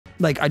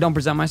like I don't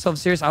present myself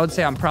serious. I would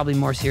say I'm probably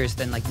more serious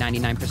than like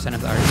 99%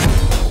 of the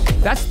artists.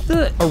 That's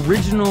the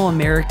original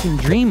American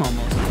dream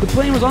almost. The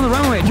plane was on the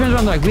runway. It turns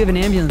around, they're like, we have an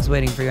ambulance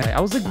waiting for you.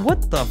 I was like,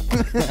 what the?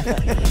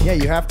 Yeah,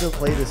 you have to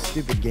play this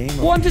stupid game.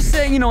 Well, I'm just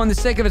saying, you know, on the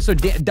sake of it, so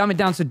dumb it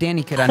down so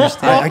Danny could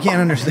understand. I can't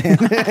understand.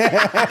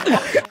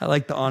 I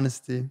like the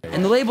honesty.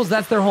 And the labels,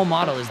 that's their whole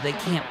model, is they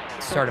can't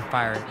start a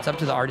fire. It's up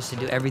to the artists to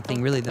do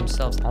everything really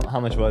themselves. How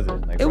much was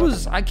it? Like, It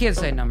was, I can't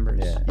say numbers.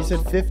 Yeah. You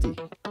said 50.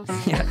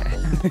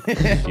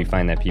 Yeah. Do you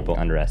find that people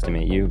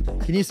underestimate you?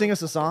 Can you sing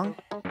us a song?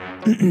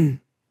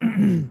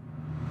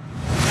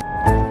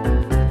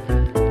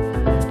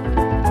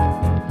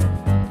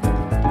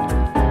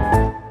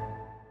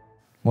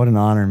 What an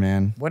honor,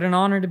 man. What an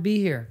honor to be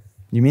here.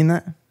 You mean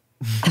that?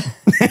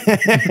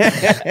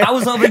 I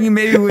was hoping you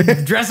maybe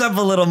would dress up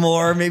a little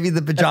more. Maybe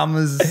the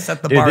pajamas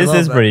set the Dude, bar this low,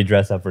 is but- pretty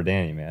dress up for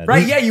Danny, man.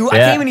 Right, yeah, I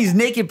came and he's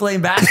naked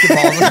playing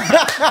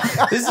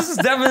basketball. This is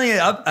definitely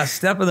a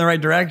step in the right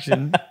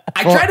direction.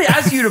 I tried to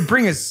ask you to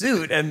bring a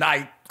suit, and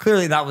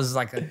clearly that was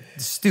like a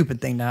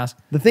stupid thing to ask.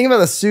 The thing about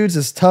the suits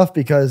is tough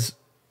because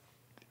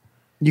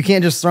you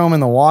can't just throw them in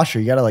the washer.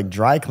 You got to like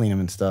dry clean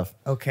them and stuff.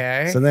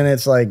 Okay. So then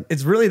it's like,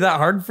 It's really that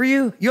hard for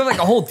you? You have like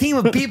a whole team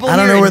of people. I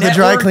don't here, know a where the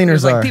dry network.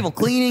 cleaners There's are. like people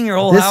cleaning your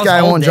whole this house. guy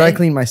all won't day. dry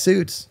clean my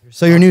suits.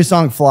 So your new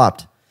song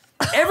flopped.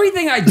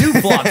 Everything I do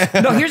flops.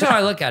 No, here's how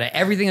I look at it.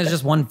 Everything is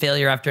just one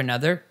failure after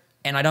another.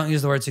 And I don't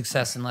use the word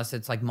success unless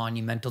it's like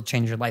monumental,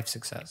 change your life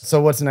success.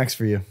 So what's next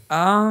for you?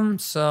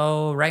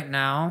 So right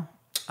now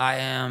I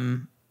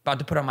am about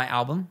to put out my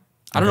album.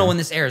 I don't know when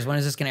this airs. When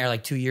is this gonna air?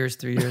 Like 2 years,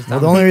 3 years? Well,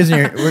 the only reason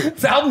you're...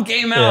 The album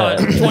came out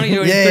in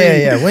 2023.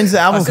 Yeah. When's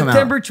the album come out?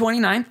 September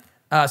 29th.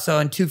 So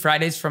in 2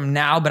 Fridays from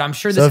now, but I'm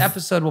sure this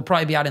episode will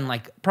probably be out in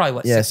like, probably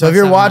what, 6 So if months,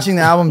 you're 7 watching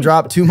the album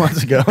drop 2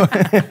 months ago,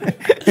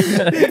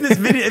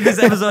 if this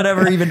episode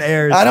ever even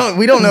airs.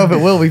 we don't know if it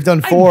will. We've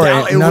done 4.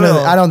 doubt it and will.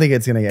 I don't think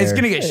it's gonna get It's aired.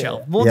 gonna get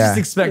shelved. We'll Yeah. just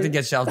expect it to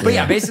get shelved. But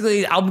yeah,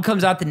 basically the album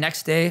comes out the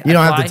next day. You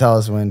don't have to tell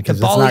us when because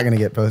it's not gonna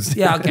get posted.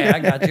 Yeah, okay, I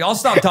got you. I'll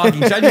stop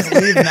talking. Should I just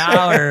leave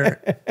now or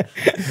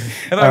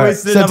have I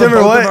wasted September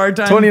both what? of our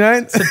time?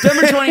 29th?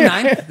 September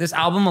 29th, this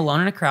album,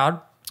 Alone in a Crowd,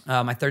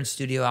 my 3rd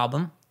studio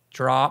album,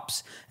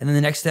 drops. And then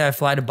the next day I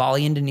fly to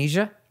Bali,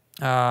 Indonesia,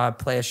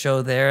 play a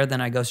show there.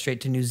 Then I go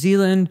straight to New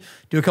Zealand,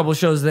 do a couple of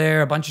shows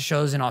there, a bunch of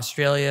shows in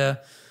Australia.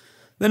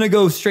 Then I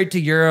go straight to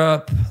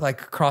Europe, like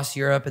across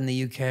Europe and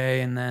the UK,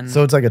 and then...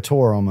 So it's like a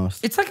tour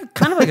almost. It's like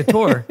kind of like a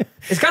tour.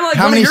 It's kind of like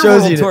How one many of your shows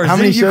world you do? tours. How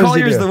many you shows call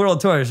you yours do? the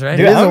world tours, right?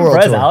 Dude, is a world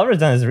Brez tour. Alvarez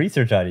done his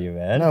research out of you,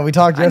 man. No, we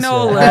talked I yesterday.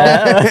 know.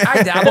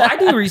 I dabble. I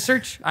do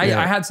research. I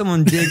had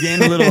someone dig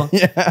in a little.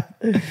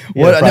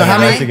 What? No, how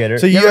many? investigator.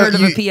 So You you ever heard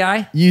of a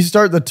PI? You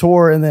start the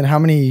tour and then how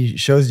many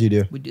shows do you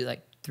do? We do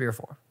like 3 or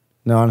 4.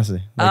 No,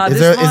 honestly. Like, is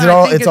this it one,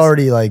 all? I think It's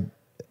already like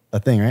a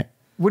thing, right?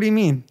 What do you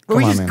mean?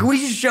 Come on, man.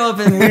 We just show up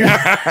and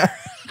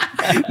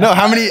No,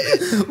 how many?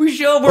 we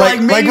show up. We're Like,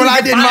 like, maybe when we I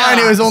could did find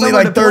mine, it was only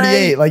someone like to play.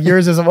 38. Like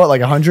yours is what,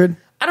 like 100?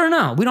 I don't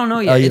know. We don't know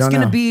yet. you It's don't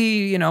gonna know.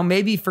 be, you know,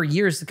 maybe for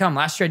years to come.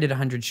 Last year I did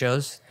 100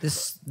 shows.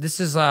 This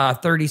is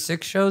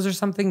 36 shows or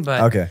something.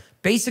 But Okay.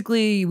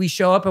 basically we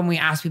show up and we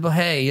ask people,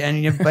 hey, and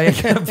anybody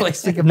got a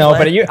place to No,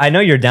 play? but I know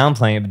you're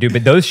downplaying it, dude.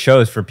 But those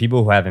shows for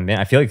people who haven't been,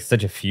 I feel like it's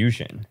such a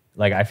fusion.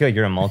 Like I feel like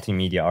you're a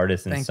multimedia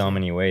artist in Thank so you.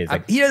 many ways.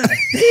 Like He doesn't.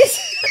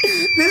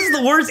 This is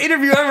the worst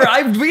interview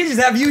ever. We can just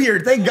have you here.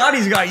 Thank God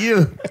he's got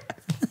you.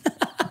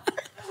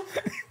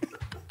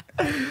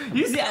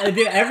 you see,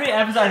 dude, every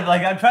episode,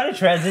 like I'm trying to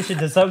transition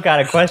to some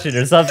kind of question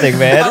or something,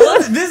 man. I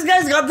love it. This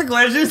guy's got the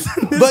questions.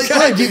 But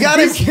look, you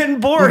gotta, he's getting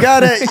bored. you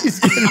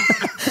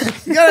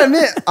gotta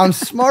admit, I'm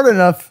smart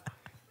enough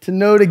to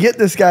know to get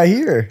this guy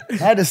here. I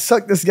had to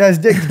suck this guy's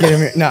dick to get him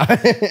here. No.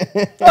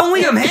 Don't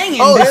leave him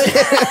hanging. All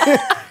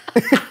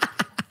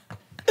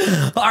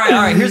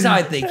right. Here's how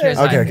I think.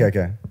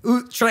 Okay.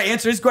 Ooh, should I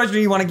answer his question, or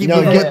you want to keep No,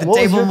 people get- at the what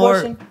was table your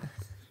more? question?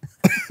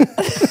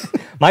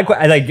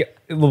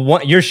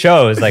 Your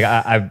shows, like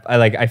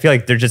I feel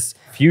like they're just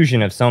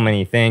fusion of so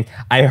many things.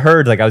 I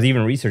heard, like I was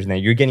even researching that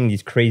you're getting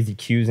these crazy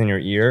cues in your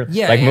ear,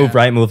 Yeah, like yeah. move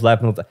right, move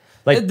left, move left.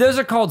 Like Those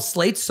are called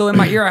slates. So in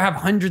my ear, I have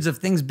hundreds of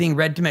things being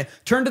read to me.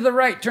 Turn to the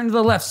right, turn to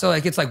the left. So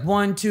like it's like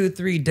 1, 2,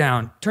 3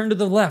 down. Turn to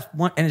the left,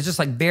 1, and it's just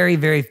like very,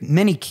 very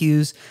many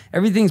cues.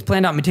 Everything's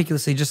planned out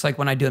meticulously, just like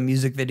when I do a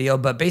music video.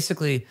 But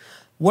basically,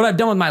 what I've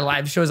done with my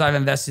live shows, I've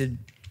invested.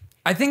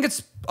 I think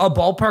it's a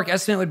ballpark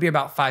estimate would be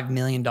about $5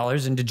 million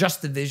into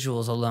just the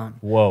visuals alone.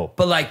 whoa.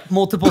 But like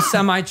multiple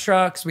semi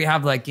trucks, we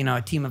have like, you know,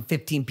 a team of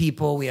 15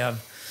 people. We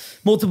have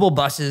multiple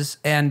buses,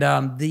 and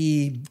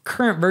the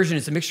current version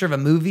is a mixture of a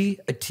movie,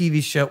 a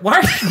TV show. Why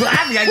are you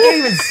laughing? I can't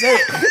even say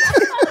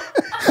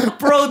it.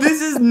 Bro,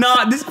 this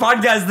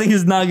podcast thing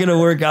is not gonna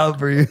work out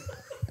for you.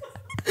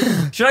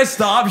 Should I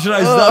stop? Should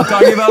I stop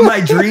talking about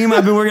my dream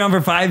I've been working on for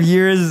 5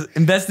 years,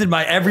 invested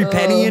my every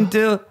penny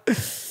into?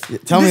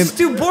 Tell This is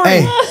too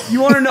boring. Hey.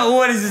 You want to know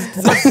what is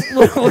this?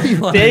 What do you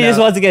want? Danny just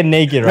wants to get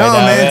naked right No,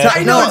 now, man,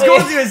 I know it's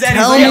going through his head.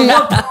 Tell He's me-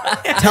 like,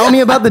 at what Tell me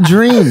about the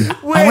dream.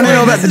 I want to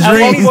know about the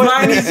Danny's dream.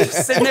 mind, he's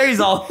just sitting there. He's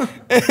all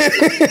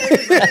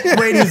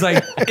wait. He's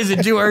like, is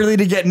it too early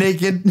to get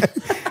naked?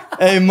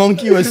 Hey,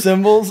 monkey with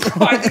cymbals.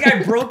 I think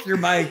I broke your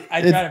mic.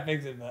 I tried to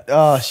fix it, but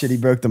Oh shit, he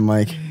broke the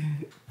mic.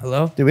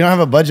 hello. Dude, we don't have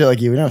a budget like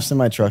you. We don't have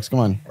semi trucks. Come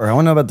on. Or I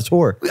want to know about the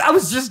tour. I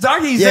was just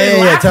talking. You Yeah, said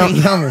yeah,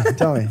 laughing.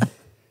 Tell me.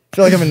 I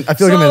feel like I'm in. I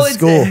feel like I'm in it's-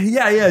 school.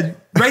 Yeah.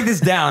 Write this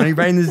down. Are you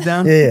writing this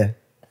down? Yeah.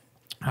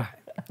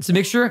 It's a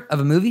mixture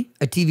of a movie,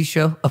 a TV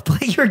show, a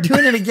play. You're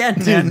doing it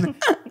again, man.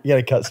 You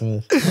gotta cut some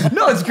of this.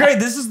 No, it's great.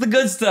 This is the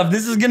good stuff.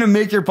 This is gonna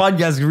make your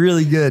podcast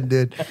really good,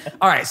 dude.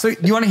 All right. So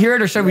you want to hear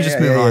it, or should we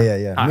just move on?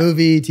 Yeah. All right.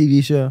 Movie,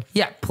 TV show,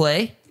 Yeah.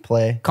 Play,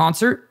 play.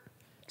 concert,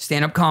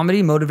 stand-up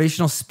comedy,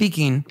 motivational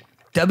speaking,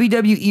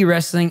 WWE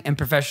wrestling, and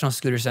professional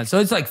scooter sense. So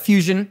it's like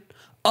fusion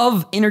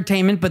of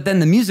entertainment, but then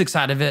the music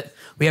side of it,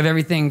 we have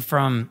everything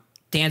from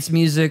dance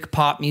music,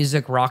 pop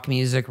music, rock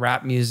music,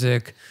 rap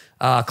music,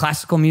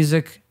 classical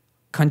music,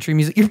 country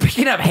music. You're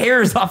picking up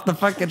hairs off the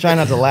fucking Try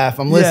not to laugh.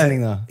 I'm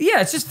listening though.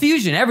 Yeah, it's just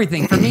fusion,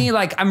 everything. For me,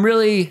 like I'm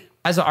really,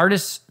 as an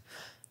artist,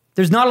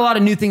 there's not a lot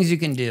of new things you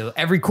can do.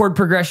 Every chord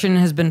progression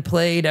has been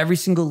played, every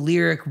single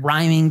lyric,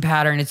 rhyming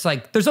pattern. It's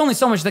like, there's only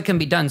so much that can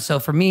be done. So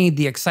for me,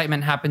 the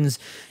excitement happens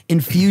in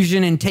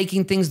fusion and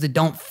taking things that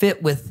don't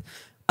fit with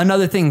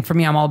another thing. For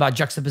me, I'm all about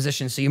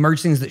juxtaposition. So you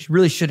merge things that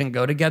really shouldn't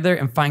go together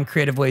and find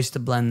creative ways to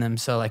blend them.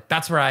 So like,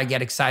 that's where I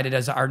get excited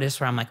as an artist,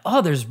 where I'm like,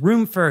 oh, there's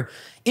room for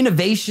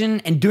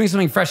innovation and doing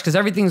something fresh, because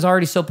everything's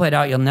already so played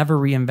out. You'll never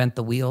reinvent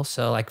the wheel.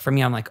 So like for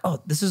me, I'm like,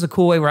 oh, this is a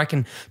cool way where I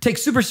can take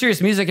super serious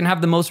music and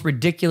have the most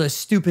ridiculous,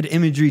 stupid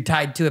imagery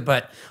tied to it.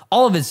 But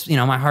all of it's,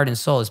 my heart and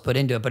soul is put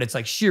into it, but it's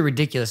like sheer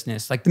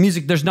ridiculousness. Like the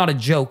music, there's not a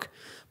joke,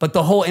 but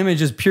the whole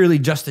image is purely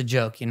just a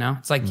joke,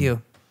 It's like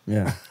you.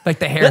 Yeah. Like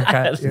the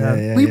haircut.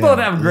 Yeah, We both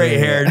have great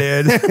hair,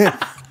 dude.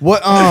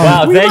 What?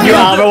 Wow, thank you,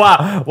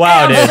 Albert.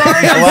 Wow, I'm dude.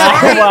 sorry, I'm wow,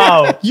 sorry.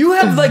 wow. You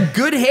have like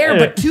good hair,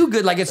 but too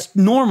good. Like it's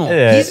normal.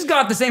 Yeah. He's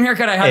got the same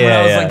haircut I had when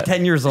I was like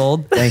 10 years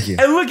old. Thank you.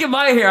 And look at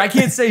my hair. I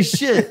can't say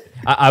shit.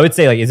 I would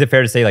say, like, is it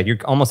fair to say, like, you're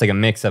almost like a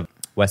mix of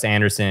Wes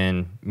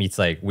Anderson meets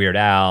like Weird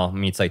Al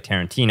meets like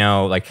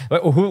Tarantino? Like,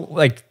 who?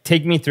 Like,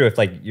 take me through, if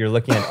like you're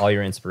looking at all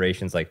your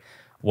inspirations, like,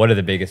 what are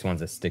the biggest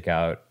ones that stick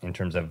out in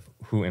terms of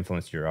who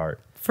influenced your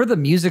art? For the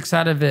music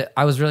side of it,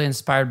 I was really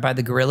inspired by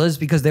the Gorillaz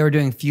because they were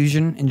doing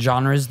fusion in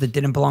genres that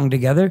didn't belong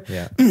together.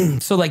 Yeah.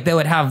 So like they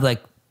would have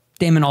like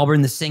Damon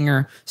Albarn, the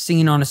singer,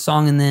 singing on a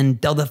song, and then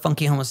Del the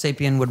Funky Homo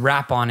Sapien would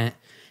rap on it.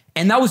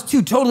 And that was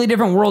two totally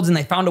different worlds, and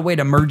they found a way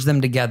to merge them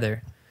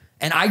together.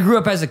 And I grew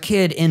up as a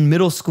kid in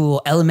middle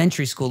school,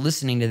 elementary school,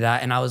 listening to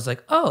that, and I was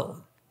like, oh,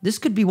 this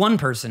could be one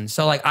person.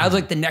 So like I was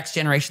like the next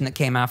generation that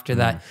came after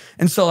that.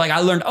 And so like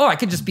I learned, oh, I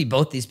could just be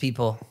both these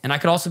people. And I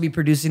could also be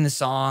producing the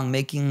song,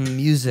 making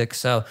music.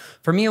 So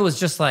for me, it was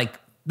just like,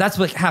 that's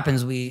what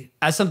happens.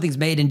 As something's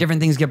made and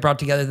different things get brought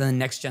together, then the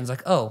next gen's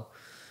like, oh,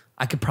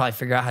 I could probably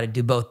figure out how to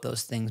do both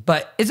those things.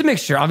 But it's a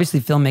mixture.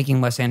 Obviously,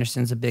 filmmaking, Wes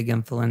Anderson's a big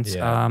influence.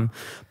 Yeah.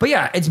 But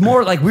yeah, it's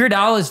more like Weird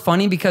Al is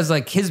funny because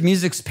like his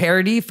music's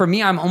parody. For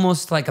me, I'm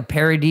almost like a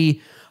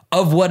parody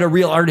of what a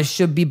real artist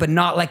should be, but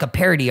not like a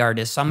parody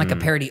artist. So I'm like a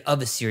parody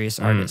of a serious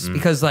artist.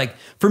 Because like,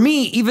 for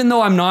me, even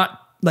though I'm not,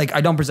 like,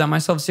 I don't present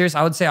myself serious,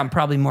 I would say I'm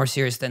probably more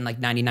serious than like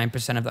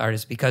 99% of the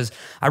artists, because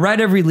I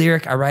write every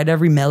lyric, I write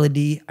every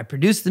melody, I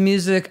produce the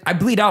music, I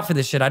bleed out for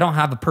this shit. I don't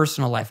have a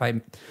personal life. I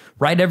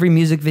write every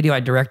music video, I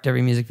direct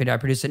every music video, I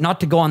produce it. Not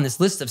to go on this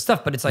list of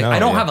stuff, but it's like, I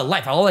don't have a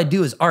life. All I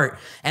do is art.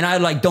 And I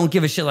like don't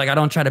give a shit. Like I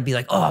don't try to be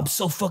like, oh, I'm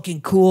so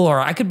fucking cool. Or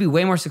I could be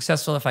way more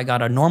successful if I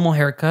got a normal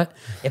haircut,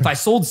 if I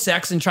sold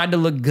sex and tried to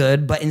look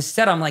good. But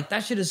instead I'm like,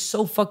 that shit is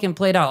so fucking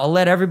played out. I'll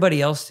let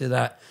everybody else do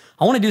that.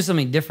 I want to do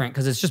something different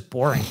because it's just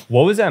boring.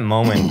 What was that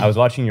moment? I was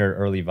watching your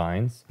early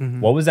Vines.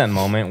 What was that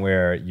moment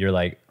where you're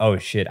like, oh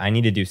shit, I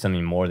need to do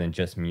something more than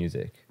just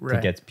music to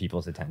get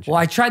people's attention?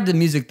 Well, I tried the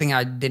music thing.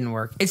 It didn't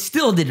work. It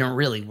still didn't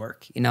really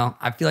work.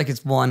 I feel like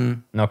it's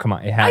one. No, come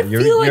on. It I had,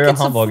 feel you're like a it's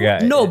humble guy.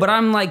 No, but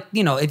I'm like,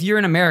 if you're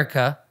in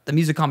America, the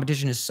music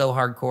competition is so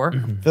hardcore.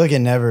 I feel like you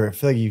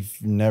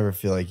never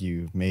feel like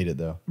you made it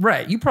though.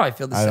 Right. You probably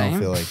feel the I same. don't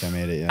feel like I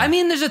made it. Yeah. I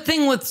mean, there's a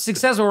thing with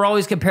success where we're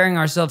always comparing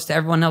ourselves to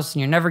everyone else, and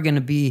you're never going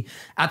to be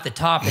at the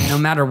top. And no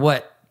matter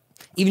what,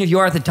 even if you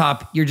are at the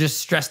top, you're just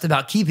stressed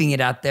about keeping it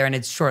out there, and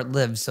it's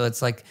short-lived. So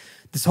it's like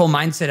this whole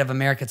mindset of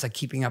America, it's like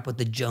keeping up with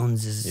the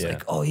Joneses. It's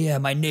like, oh yeah,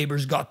 my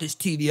neighbor's got this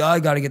TV,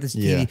 I got to get this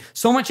TV. Yeah.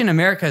 So much in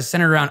America is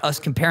centered around us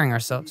comparing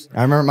ourselves.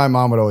 I remember my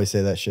mom would always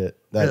say that shit.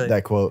 Really?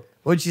 That quote.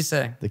 What'd she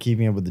say? The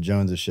keeping up with the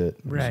Joneses shit.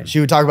 Right. She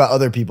would talk about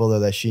other people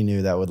though that she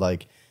knew that would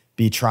like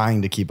be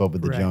trying to keep up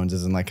with the Right.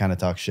 Joneses and like kind of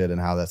talk shit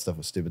and how that stuff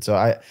was stupid.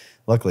 So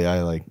luckily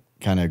I like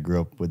kind of grew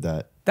up with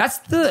that. That's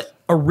the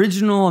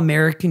original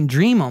American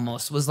dream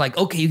almost, was like,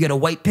 okay, you get a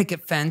white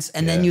picket fence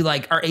and then you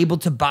like are able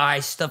to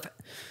buy stuff.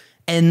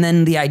 And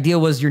then the idea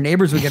was your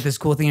neighbors would get this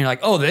cool thing. And you're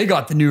like, oh, they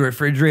got the new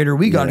refrigerator.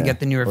 We got to get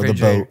the new Or the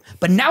refrigerator. boat.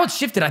 But now it's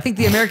shifted. I think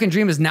the American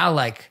dream is now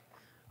like,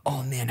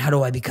 oh man, how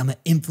do I become an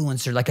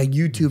influencer, like a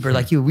YouTuber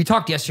like you? We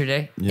talked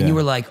yesterday and you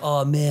were like,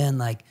 oh man,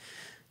 like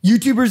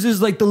YouTubers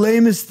is like the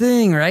lamest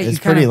thing, right? It's You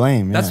kinda- pretty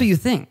lame, That's yeah. what you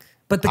think.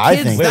 But the I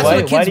kids, think that's so.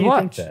 what why kids do you watch.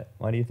 think that?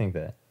 Why do you think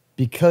that?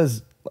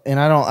 Because, and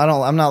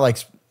I'm not like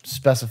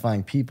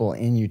specifying people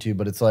in YouTube,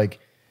 but it's like,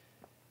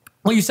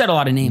 Well, you said a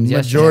lot of names.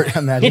 Majority,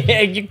 imagine.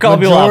 Yeah, you call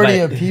people out, Majority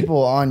but- of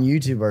people on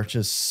YouTube are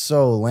just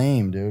so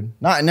lame, dude.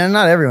 Not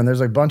everyone. There's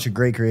like a bunch of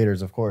great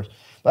creators, of course.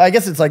 But I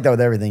guess it's like that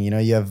with everything. You know,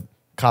 you have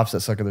cops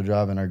that suck at their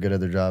job and are good at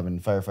their job,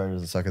 and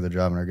firefighters that suck at their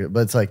job and are good.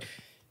 But it's like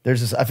there's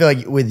just, I feel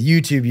like with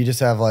YouTube, you just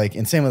have like,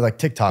 and same with like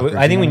TikTok.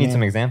 I think we need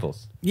some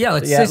examples. Yeah,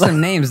 let's say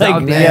some names. like, That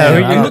would be yeah, Are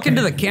you yeah. looking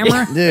to the camera?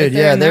 Dude, right there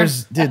yeah, and there?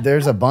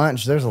 there's a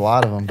bunch. There's a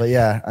lot of them. But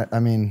yeah,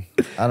 I mean,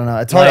 I don't know.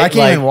 It's hard. Like- I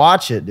can't even like-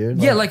 watch it,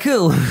 dude. Yeah, like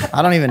who?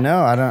 I don't even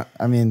know.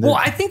 I mean, Well,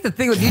 I think the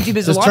thing with YouTube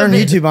is a just lot turn of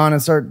it, YouTube on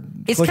and start.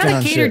 it's clicking kind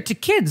on of catered shit. to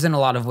kids in a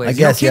lot of ways. I You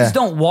know, guess, kids yeah.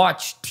 don't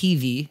watch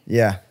TV.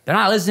 Yeah. They're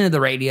not listening to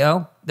the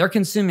radio. They're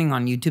consuming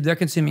on YouTube. They're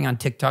consuming on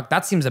TikTok.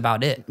 That seems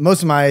about it.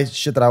 Most of my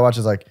shit that I watch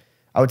is like,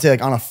 I would say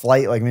like on a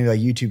flight, like maybe like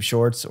YouTube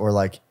Shorts or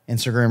like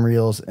Instagram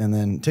Reels, and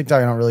then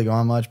TikTok I don't really go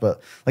on much,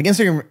 but like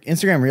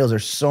Instagram Reels,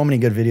 there's so many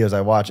good videos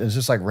I watch, and it's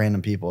just like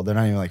random people. They're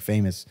not even like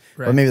famous,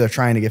 Right. but maybe they're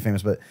trying to get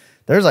famous. But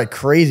there's like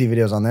crazy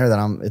videos on there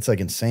that it's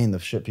like insane the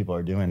shit people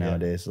are doing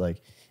nowadays.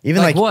 Like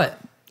even Like like what?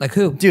 Like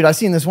who? dude, I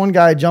seen this one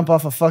guy jump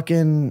off a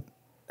fucking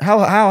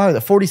how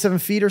 47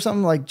 feet or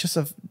something, like just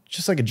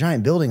like a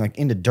giant building, like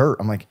into dirt.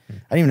 I'm like, I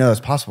didn't even know that was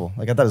possible.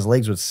 Like I thought his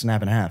legs would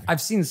snap in half.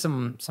 I've seen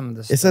some of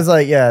this. It says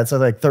like, yeah, it says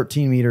like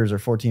 13 meters or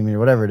 14 meters,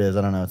 whatever it is.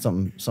 I don't know. It's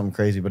something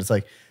crazy, but it's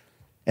like,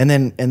 and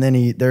then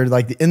they're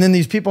like, and then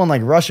these people in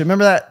like Russia.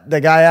 Remember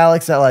that guy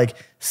Alex that like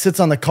sits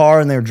on the car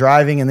and they're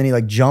driving and then he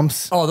like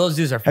jumps. Oh, those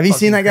dudes are. Have you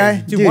seen fucking that guy?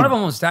 crazy. Dude, Dude. one of them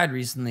almost died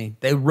recently.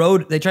 They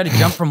tried to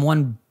jump from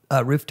one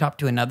rooftop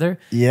to another.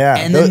 Yeah.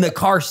 and then the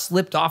car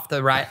slipped off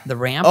the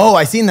ramp. Oh,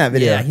 I seen that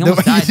video. Yeah, he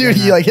almost died Dude, doing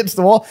he that. like hits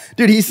the wall.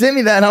 Dude, he sent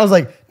me that and I was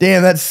like,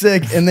 damn, that's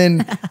sick. And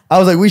then I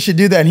was like, we should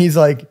do that. And he's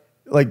like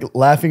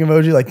laughing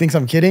emoji, like thinks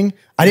I'm kidding.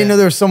 I didn't know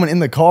there was someone in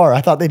the car.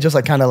 I thought they just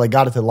like kind of like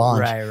got it to launch.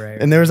 Right.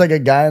 And there was like a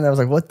guy and I was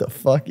like, what the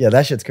fuck? Yeah,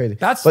 that shit's crazy.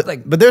 That's but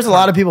like- but there's a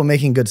lot of people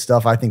making good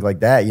stuff, I think, like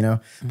that, you know?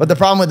 But the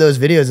problem with those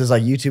videos is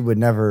like YouTube would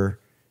never,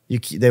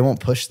 they won't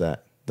push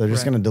that. They're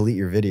just Right. going to delete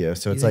your video.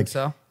 So it's think like,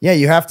 so? yeah,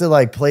 you have to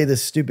like play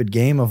this stupid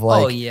game of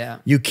like, Oh, yeah.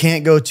 you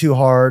can't go too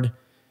hard.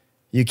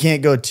 You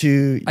can't go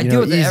too, I you deal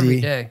know, with it easy.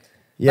 every day.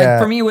 Yeah.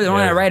 Like for me, when Yeah.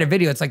 I write a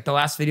video, it's like the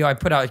last video I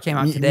put out. It came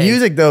out today.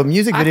 Music I have to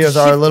videos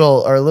are shift-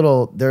 a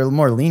little, they're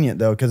more lenient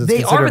though because it's They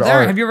are, considered but they're.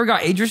 art. Have you ever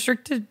got age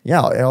restricted?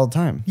 Yeah, all the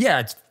time.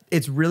 Yeah,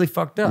 it's really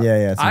fucked up.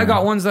 Yeah, it's I got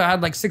annoying. ones that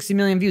had like 60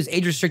 million views,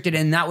 age restricted,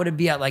 and that would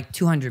be at like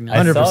 200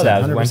 I million. saw 100%,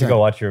 that. I went to 100%. go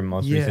watch your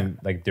most Yeah.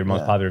 recent, like your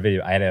most popular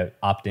video. I had to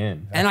opt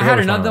in. And I forget had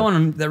which another it was.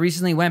 one that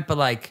recently went, but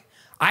like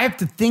I have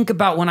to think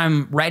about when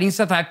I'm writing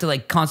stuff. I have to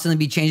like constantly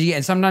be changing it,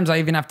 and sometimes I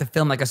even have to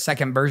film like a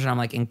second version. I'm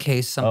like, in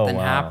case something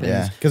wow. happens.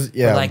 Yeah, because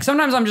But, like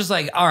sometimes I'm just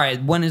like, all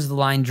right, when is the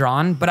line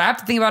drawn? But I have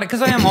to think about it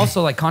because I am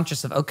also like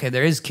conscious of, okay,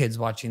 there is kids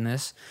watching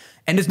this,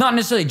 and it's not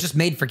necessarily just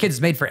made for kids;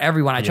 it's made for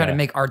everyone. I try to Yeah.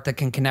 make art that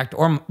can connect,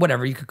 or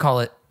whatever you could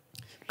call it,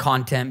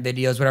 content,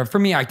 videos, whatever. For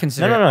me, I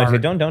consider No, it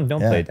art. don't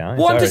Yeah. play it down.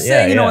 Well, I'm It's just art.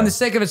 saying, you know, Yeah. on the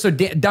sake of it, so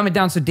dumb it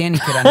down so Danny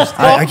could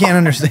understand. I can't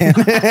understand.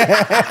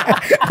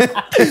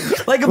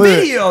 Like a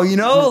video, you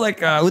know,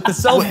 like with the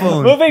cell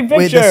phone. Moving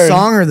Wait, pictures. the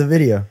song or the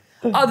video?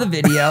 Oh, the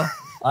video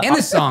and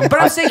the song.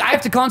 But I'm saying I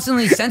have to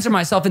constantly censor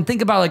myself and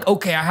think about like,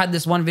 okay, I had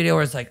this one video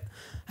where it's like,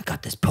 I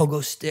got this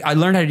pogo stick. I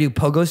learned how to do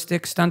pogo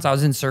stick stunts. I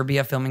was in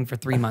Serbia filming for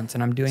 3 months,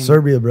 and I'm doing.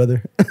 Serbia,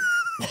 brother.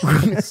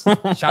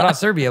 Shout out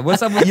Serbia.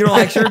 What's up? You don't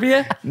like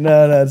Serbia?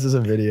 No, it's just a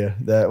video.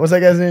 What's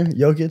that guy's name?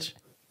 Jokic?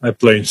 I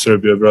play in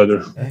Serbia,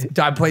 brother.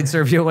 I played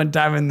Serbia one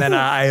time, and then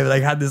I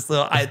like had this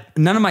little.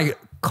 None of my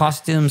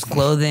costumes,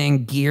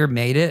 clothing, gear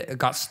made it. It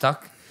got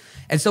stuck,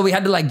 and so we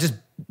had to like just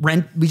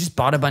rent. We just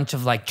bought a bunch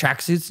of like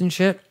tracksuits and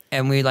shit,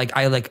 and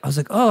I was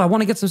like, oh, I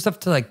want to get some stuff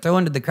to like throw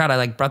into the crowd. I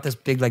like brought this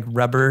big like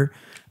rubber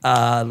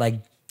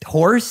like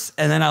horse,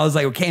 and then I was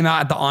like came out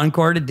at the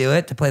encore to do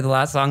it, to play the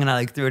last song, and I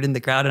like threw it in the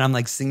crowd, and I'm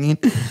like singing,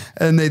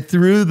 and they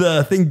threw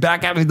the thing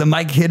back at me. The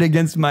mic hit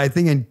against my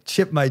thing and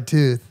chipped my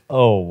tooth.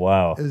 Oh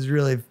wow. It was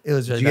really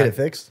Did you get it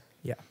fixed?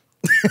 Yeah.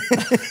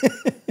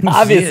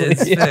 Obviously. Yeah,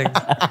 it's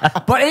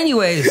big. But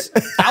anyways,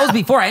 that was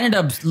before I ended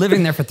up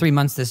living there for 3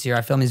 months this year.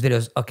 I filmed these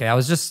videos. Okay, I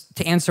was just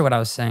to answer what I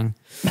was saying.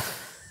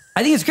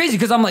 I think it's crazy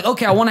because I'm like,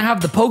 okay, I want to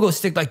have the pogo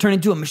stick like turn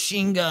into a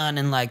machine gun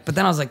and like, but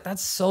then I was like,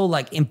 that's so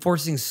like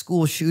enforcing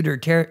school shooter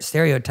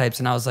stereotypes,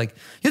 and I was like,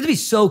 you have to be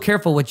so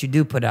careful what you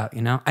do put out.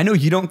 You know, I know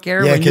you don't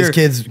care. Yeah, when because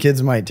you're-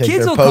 kids might take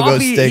Kids their will pogo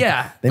copy- stick.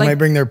 yeah, They like- might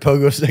bring their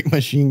pogo stick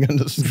machine gun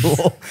to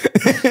school.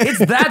 It's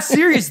that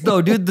serious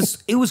though, dude.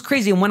 It was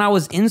crazy. And when I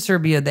was in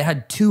Serbia, they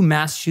had 2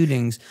 mass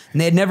shootings, and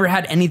they had never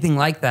had anything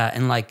like that.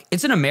 And like,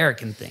 it's an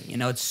American thing, you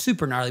know. It's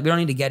super gnarly. We don't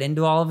need to get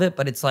into all of it,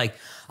 but it's like,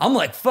 I'm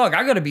like, fuck,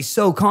 I gotta be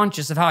so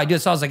conscious of how I do it.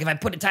 So I was like, if I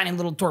put a tiny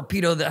little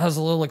torpedo that has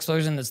a little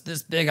explosion that's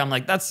this big, I'm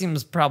like, that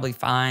seems probably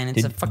fine.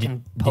 It's a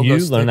fucking Did pogo you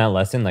stick. learn that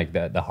lesson like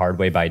the hard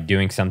way by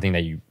doing something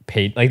that you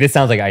paid? Like this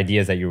sounds like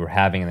ideas that you were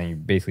having and then you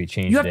basically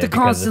changed. You have it to because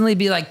of- constantly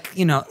be like,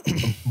 you know,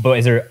 But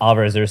is there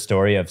a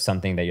story of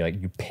something that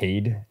you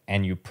paid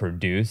and you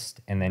produced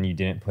and then you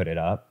didn't put it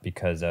up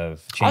because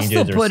of I'll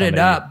changes? still put it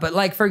up. But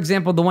like, for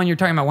example, the one you're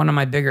talking about, one of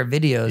my bigger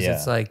videos, Yeah.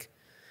 it's like,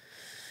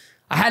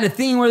 I had a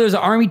thing where there's an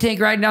army tank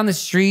riding down the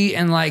street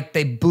and like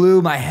they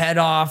blew my head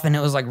off and it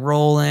was like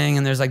rolling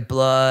and there's like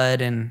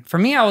blood. And for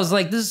me, I was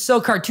like, this is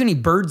so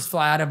cartoony. Birds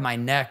fly out of my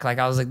neck. Like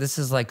I was like, this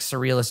is like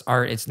surrealist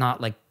art. It's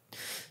not like,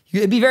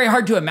 it'd be very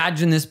hard to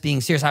imagine this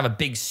being serious. I have a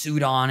big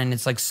suit on and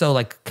it's like so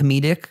like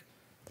comedic.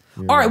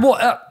 All right,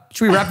 well,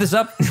 should we wrap this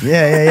up?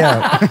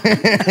 Yeah.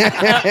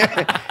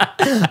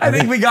 I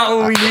think we got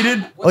what we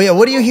needed. Oh yeah,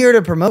 what are you here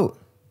to promote?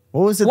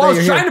 What was it? Well, I that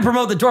was you're trying here? to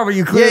promote the tour, but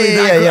you clearly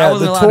Yeah. I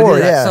wasn't The allowed tour, to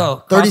do that. yeah. So,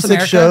 across 36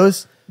 America,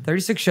 shows.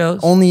 36 shows.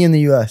 Only in the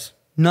U.S.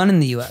 None in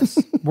the U.S.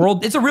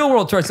 It's a real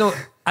world tour. So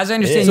as I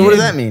understand, So what does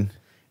that mean?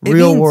 It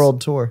Real means-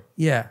 world tour.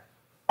 Yeah,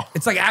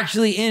 it's like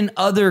actually in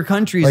other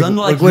countries, Like-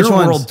 unlike like which your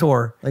ones? world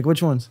tour. Like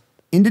which ones?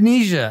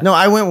 Indonesia. No,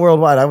 I went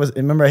worldwide.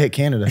 Remember I hit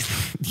Canada.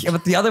 Yeah,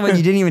 but the other one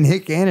you didn't even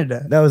hit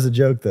Canada. That was a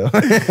joke though.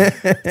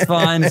 It's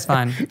fine. It's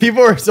fine.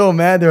 People were so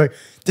mad. They're like,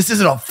 this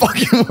isn't a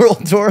fucking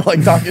world tour,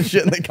 like talking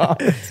shit in the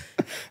comments.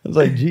 I was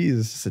like, geez,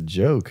 it's a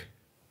joke.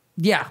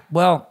 Yeah.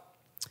 Well,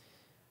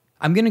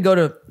 I'm gonna go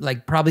to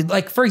like probably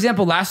like for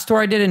example, last tour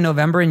I did in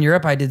November in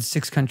Europe, I did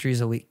 6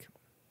 countries a week.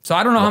 So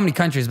I don't know how many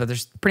countries, but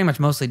there's pretty much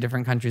mostly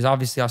different countries.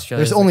 Obviously,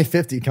 Australia. There's only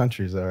 50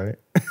 countries though, right?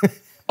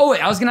 Oh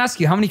wait, I was gonna ask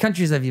you, how many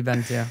countries have you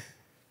been to?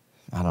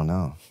 I don't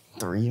know.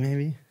 3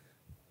 maybe?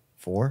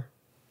 4?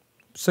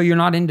 So you're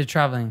not into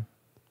traveling.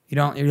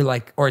 You're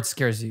like, or it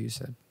scares you, you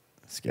said.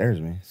 It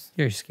scares me.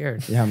 You're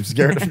scared. Yeah, I'm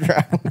scared of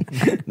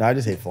traveling. No, I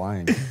just hate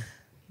flying.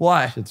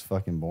 Why? Shit's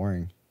fucking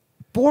boring.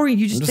 Boring.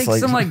 You just just take like-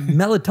 some like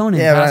melatonin.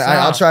 Yeah, but pass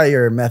I'll out. try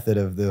your method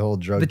of the whole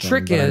drug The thing,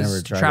 trick but I never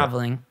is tried it.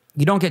 traveling.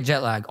 You don't get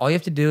jet lag. All you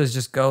have to do is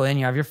just go in.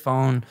 You have your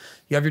phone.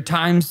 You have your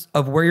times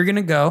of where you're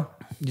gonna go.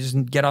 You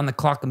just get on the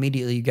clock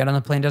immediately. You get on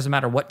the plane. Doesn't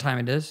matter what time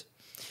it is.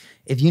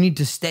 If you need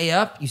to stay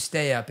up, you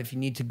stay up. If you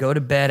need to go to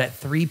bed at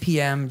 3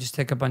 p.m., just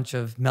take a bunch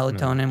of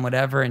melatonin,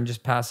 whatever, and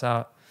just pass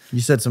out. You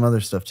said some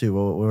other stuff too.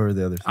 What were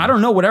the other things? I don't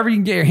know, whatever you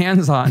can get your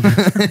hands on.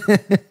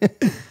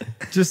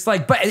 Just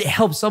like, but it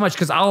helps so much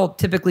because I'll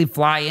typically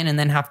fly in and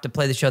then have to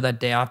play the show that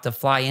day. I'll have to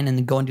fly in and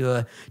then go into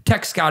a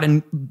tech scout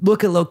and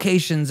look at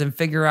locations and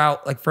figure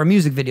out, like for a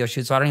music video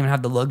shoot. So I don't even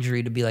have the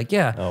luxury to be like,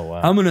 yeah, Oh,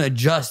 wow. I'm going to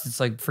adjust. It's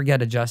like,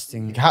 forget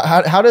adjusting.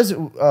 How does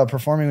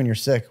performing when you're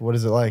sick? What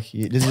is it like?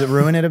 Does it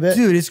ruin it a bit?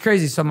 Dude, it's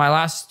crazy. So my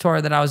last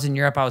tour that I was in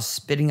Europe, I was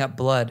spitting up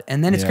blood.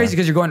 And then it's Yeah. crazy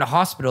because you're going to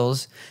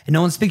hospitals and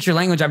no one speaks your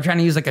language. I'm trying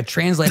to use like a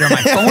translator. My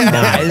phone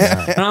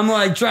dies. And I'm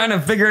like trying to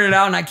figure it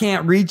out and I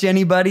can't reach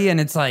anybody. And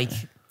it's like,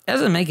 it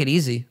doesn't make it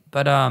easy.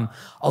 But a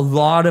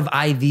lot of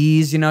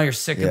IVs, you know, you're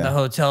sick in Yeah. the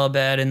hotel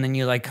bed and then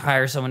you like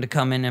hire someone to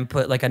come in and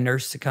put like a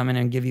nurse to come in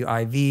and give you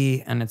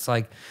IV. And it's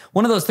like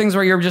one of those things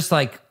where you're just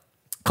like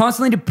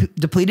constantly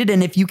depleted.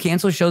 And if you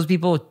cancel shows,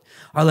 people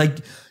are like,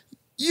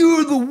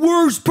 you're the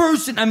worst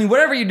person. I mean,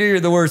 whatever you do, you're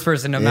the worst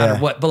person no matter Yeah.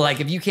 what. But like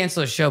if you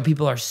cancel a show,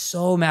 people are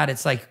so mad.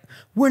 It's like,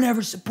 we're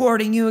never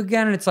supporting you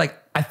again. And it's like,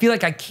 I feel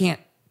like I can't,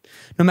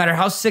 no matter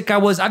how sick I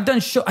was. I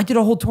did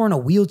a whole tour in a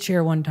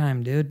wheelchair one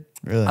time, dude.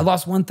 Really? I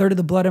lost 1/3 of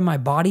the blood in my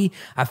body.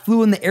 I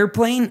flew in the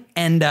airplane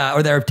and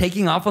or they're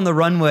taking off on the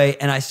runway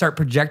and I start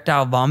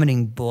projectile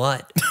vomiting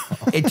blood.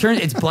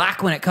 It's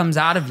black when it comes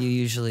out of you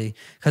usually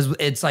because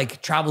it's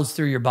like travels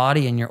through your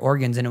body and your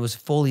organs and it was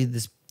fully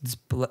this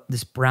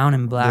brown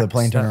and black. Did the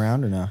plane turn stuff.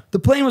 around or no? The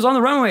plane was on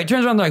the runway. It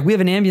turns around, they're like, we have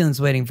an ambulance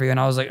waiting for you.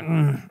 And I was like,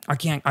 I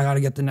can't, I got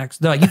to get the next.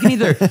 They're like, you can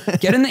either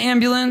get in the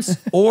ambulance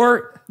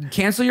or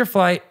cancel your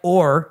flight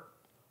or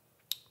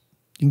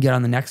you can get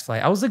on the next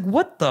flight. I was like,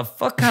 what the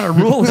fuck kind of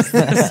rule is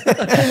this?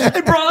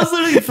 And bro, I was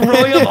literally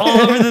throwing up all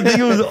over the thing.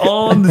 It was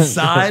all on the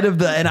side of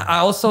the, and I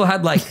also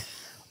had like,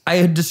 I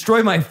had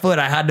destroyed my foot.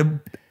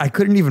 I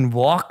couldn't even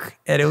walk.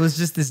 And it was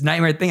just this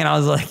nightmare thing. And I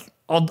was like,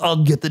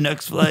 I'll get the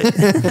next flight. And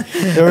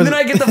then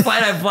I get the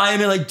flight. I fly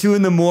in at like 2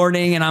 a.m.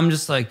 and I'm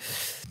just like,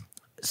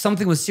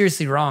 something was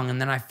seriously wrong. And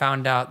then I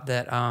found out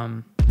that,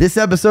 This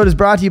episode is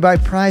brought to you by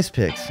Prize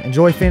Picks.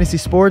 Enjoy fantasy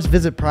sports?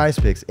 Visit Prize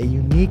Picks, a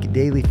unique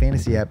daily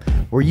fantasy app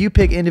where you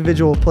pick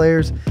individual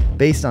players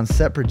based on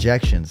set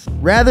projections.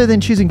 Rather than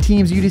choosing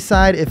teams, you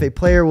decide if a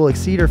player will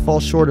exceed or fall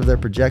short of their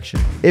projection.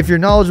 If you're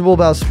knowledgeable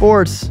about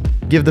sports,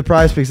 give the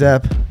Prize Picks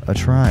app a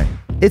try.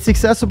 It's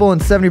accessible in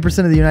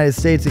 70% of the United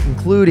States,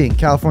 including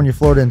California,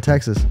 Florida, and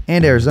Texas,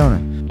 and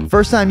Arizona.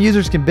 First-time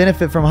users can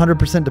benefit from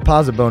 100%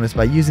 deposit bonus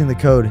by using the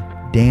code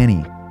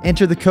DANNY.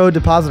 Enter the code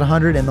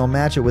deposit100 and they'll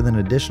match it with an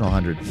additional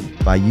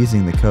 100 by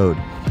using the code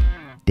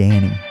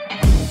DANNY.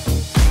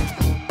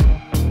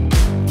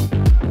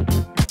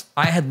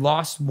 I had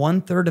lost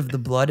 1/3 of the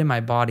blood in my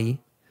body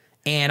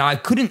and I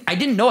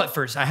didn't know at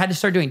first. I had to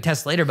start doing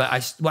tests later,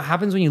 but what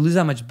happens when you lose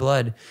that much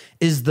blood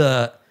is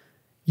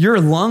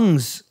your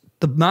lungs,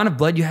 the amount of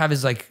blood you have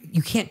is like,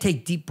 you can't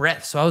take deep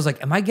breaths. So I was like,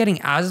 am I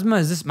getting asthma?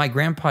 Is this, my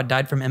grandpa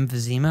died from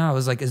emphysema. I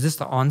was like, is this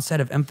the onset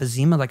of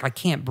emphysema? Like I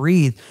can't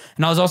breathe.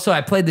 And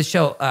I played the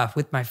show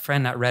with my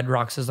friend at Red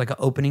Rocks as like an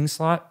opening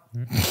slot.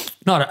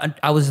 No,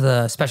 I was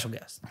the special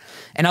guest.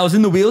 And I was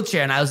in the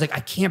wheelchair and I was like, I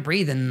can't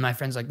breathe. And my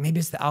friend's like, maybe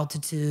it's the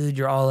altitude.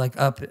 You're all like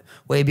up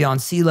way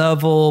beyond sea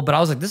level. But I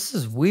was like, this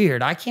is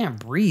weird. I can't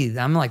breathe.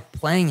 I'm like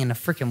playing in a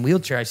freaking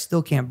wheelchair. I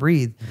still can't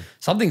breathe.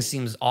 Something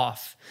seems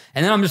off.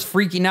 And then I'm just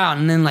freaking out.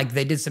 And then like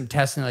they did some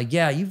tests and they're like,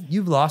 yeah,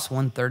 you've lost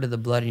 1/3 of the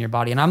blood in your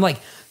body. And I'm like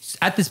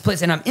at this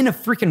place and I'm in a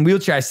freaking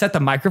wheelchair. I set the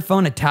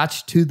microphone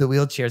attached to the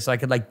wheelchair so I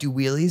could like do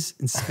wheelies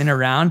and spin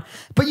around.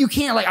 But you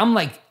can't like, I'm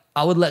like,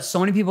 I would let so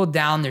many people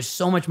down. There's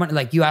so much money.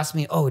 Like you asked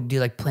me, oh, do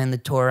you like plan the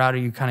tour out or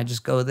you kind of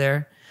just go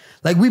there?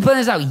 Like we plan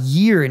this out a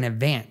year in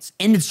advance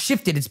and it's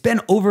shifted. It's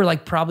been over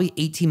like probably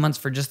 18 months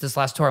for just this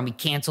last tour and we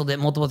canceled it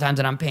multiple times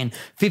and I'm paying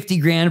 50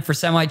 grand for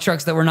semi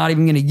trucks that we're not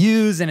even going to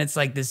use. And it's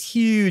like this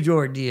huge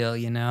ordeal,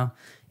 you know,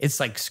 it's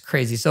like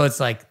crazy. So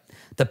it's like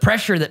the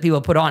pressure that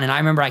people put on. And I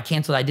remember I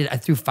canceled, I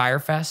threw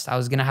Firefest. I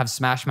was going to have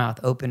Smash Mouth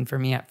open for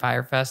me at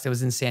Firefest. It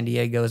was in San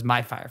Diego. It was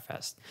my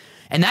Firefest.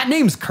 And that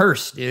name's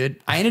cursed, dude.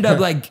 I ended up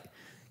like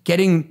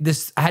getting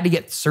this, I had to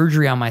get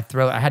surgery on my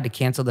throat. I had to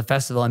cancel the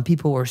festival and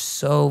people were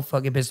so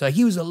fucking pissed. Like,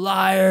 he was a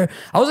liar.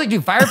 I was like,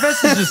 dude,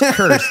 Firefest is just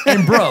cursed.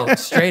 And bro,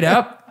 straight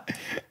up,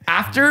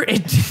 after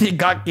it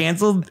got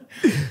canceled,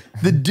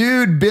 the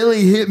dude,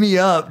 Billy, hit me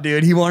up,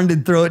 dude. He wanted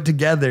to throw it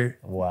together.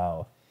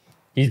 Wow.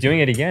 He's doing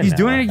it again. He's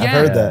doing it again.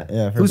 I've heard that.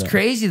 Yeah, I've heard it was that.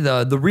 crazy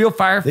though. The real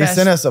Firefest. They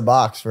sent us a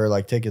box for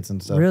like tickets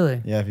and stuff.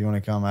 Really? Yeah, if you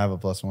want to come, I have a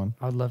 +1.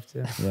 I'd love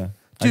to. Yeah.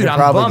 Dude,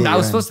 I'm bummed. I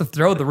was supposed to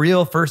throw the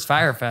real first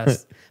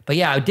Firefest. But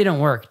yeah, it didn't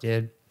work,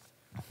 dude.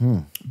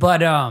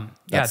 But yeah,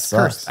 it's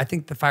cursed. I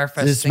think the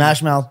Firefest. Did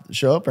Smash Mouth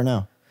show up or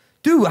no?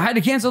 Dude, I had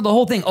to cancel the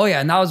whole thing. Oh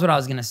yeah, and that was what I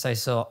was gonna say.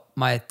 So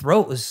my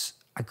throat was,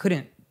 I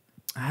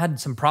had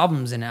some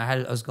problems and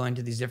I was going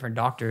to these different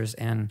doctors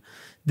and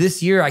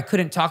this year I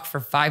couldn't talk for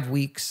 5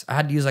 weeks. I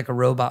had to use like a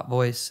robot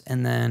voice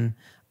and then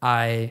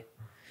I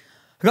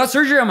got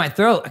surgery on my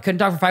throat. I couldn't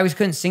talk for 5 weeks,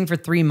 couldn't sing for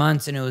 3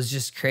 months and it was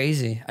just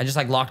crazy. I just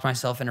like locked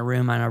myself in a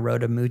room and I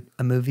wrote a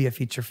movie, a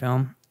feature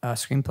film,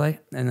 screenplay.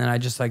 And then I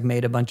just like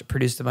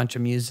produced a bunch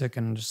of music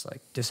and just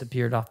like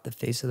disappeared off the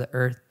face of the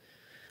earth.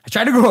 I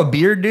tried to grow a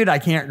beard, dude. I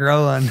can't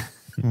grow one.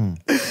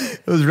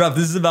 It was rough.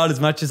 This is about as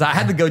much as I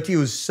had. The goatee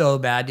was so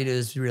bad, dude. It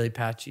was really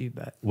patchy.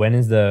 But when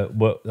is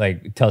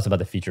tell us about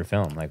the feature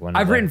film? Like when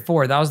I've written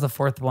 4. That was the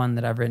 4th one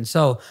that I've written.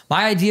 So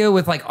my idea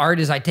with like art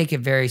is I take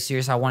it very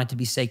serious. I want it to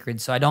be sacred.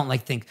 So I don't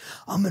like think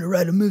I'm gonna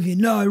write a movie.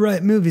 No, I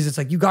write movies. It's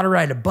like you got to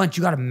write a bunch.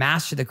 You got to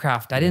master the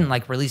craft. I didn't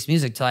like release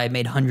music till I had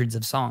made hundreds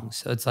of songs.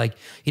 So it's like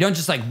you don't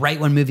just like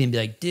write one movie and be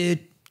like, dude,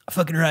 I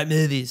fucking write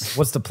movies.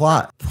 What's the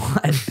plot?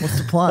 What's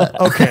the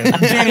plot? Okay,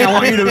 Danny, I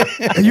want you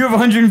to. You have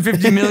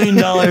 $150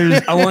 million.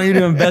 I want you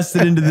to invest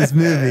it into this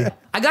movie.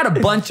 I got a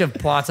bunch of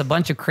plots, a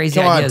bunch of crazy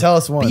Come on, ideas. tell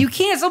us one. But you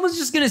can't. Someone's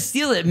just gonna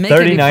steal it. And make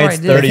 30 it before nights,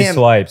 I do 30 it.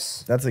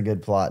 swipes. That's a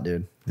good plot,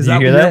 dude. Is Did you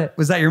hear that?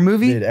 Was that your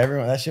movie? Dude,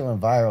 that shit went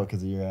viral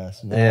because of your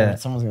ass. Yeah.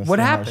 Someone's gonna What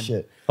steal my happened?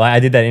 shit. Well, I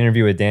did that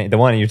interview with Dan, the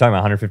one you're talking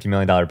about, $150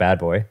 million bad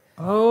boy.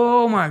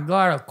 Oh my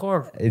god! Of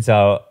course. It's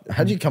so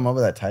How'd you come up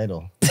with that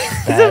title?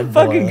 it's a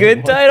fucking good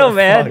What the title,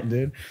 man. fuck,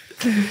 dude.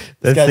 That's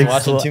This guy's like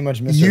watching sl- too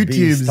much Mr. YouTube's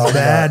Beast talking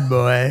bad about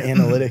boy.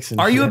 analytics and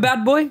Are you shit. a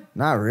bad boy?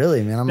 Not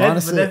really, man. I'm That's-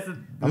 honestly, that's-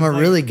 I'm a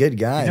really good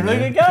guy. He's a really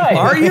man. good guy.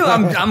 Are you?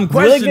 I'm Really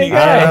questioning. good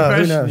guy. it. I'm Who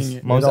questioning knows?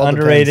 it. Most It all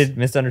underrated, depends.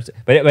 misunderstood.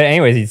 But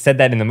anyways, he said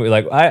that in the movie.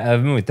 Like I have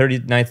a movie 30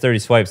 nights, 30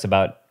 swipes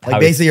about Like how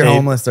he basically you're stayed-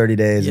 homeless 30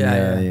 days. Yeah,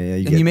 and, yeah.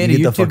 you And you made a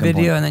get the YouTube fucking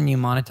video point. and then you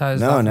monetized.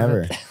 No, off of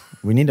never. it.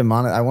 We need to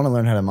monetize. I want to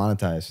learn how to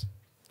monetize.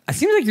 It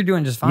seems like you're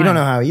doing just fine. You don't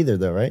know how either,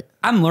 though, right?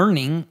 I'm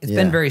learning. It's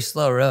been Yeah. very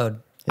slow road.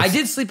 I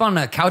did sleep on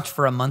a couch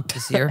for a month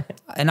this year,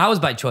 and that was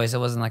by choice. It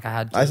wasn't like I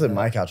had to. I sleep on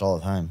my couch all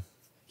the time.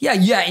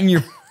 Yeah, in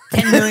your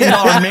 $10 million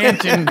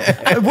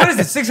mansion. What is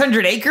it,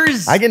 600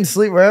 acres? I can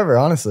sleep wherever,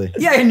 honestly.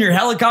 Yeah, in your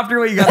helicopter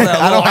where you got the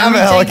I little don't have army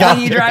a tank helicopter.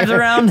 thing he drives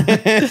around.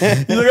 He's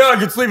like, oh, I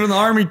could sleep in the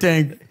army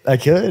tank. I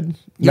could.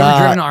 You ever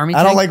driven an army I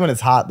don't tank? like when it's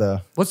hot,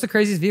 though. What's the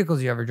craziest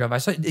vehicles you ever drove? I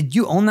saw. Did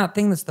you own that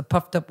thing that's the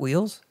puffed up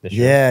wheels? the shirt.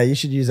 Yeah, you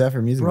should use that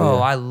for music. Bro,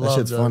 video. I that love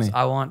shit's those. funny.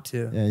 I want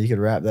to. Yeah, you could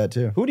rap that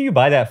too. Who do you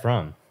buy that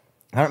from?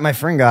 My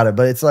friend got it,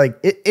 but it's like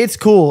it's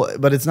cool,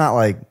 but it's not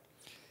like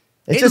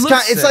it's It just looks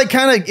kind. It's sick.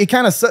 like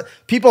kind of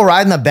people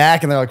ride in the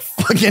back and they're like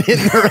fucking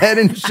hitting their head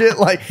and shit.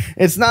 Like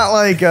it's not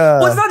like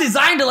Well, it's not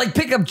designed to like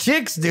pick up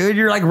chicks, dude.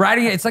 You're like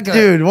riding it. It's like a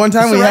dude. One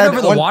time it's we right had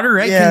over the one- water,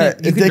 right? Yeah,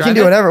 you they can drive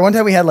do it? whatever. One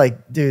time we had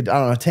like, dude, I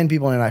don't know, 10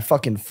 people in, and I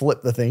fucking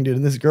flipped the thing, dude.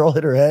 And this girl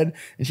hit her head,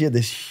 and she had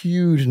this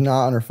huge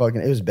knot on her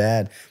fucking. It was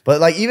bad.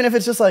 But like, even if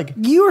it's just like,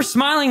 You were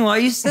smiling while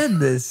you said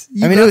this.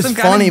 You I mean, it got was some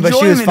kind of funny, but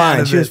she was enjoyment out fine.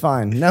 of She was it.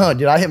 fine. No,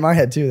 dude, I hit my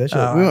head too. That shit.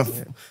 Oh,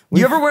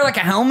 You ever wear like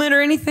a helmet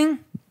or anything?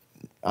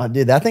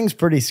 Dude, that thing's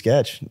pretty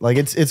sketch. Like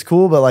it's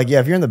cool, but like, yeah,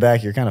 if you're in the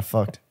back, you're kind of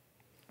fucked.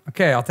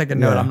 Okay, I'll take a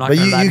note. Yeah. I'm not. But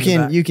gonna ride in the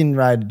back. you can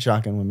ride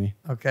shotgun with me.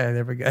 Okay,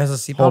 there we go. Has a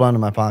seatbelt. Hold on to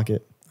my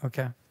pocket.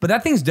 Okay, but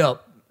that thing's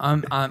dope.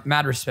 I'm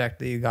mad respect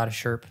that you got a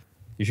Sherp.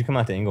 You should come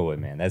out to Inglewood,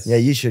 man. That's Yeah,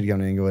 you should come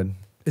to Inglewood.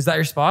 Is that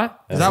your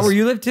spot? Is that That's- where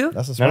you live too?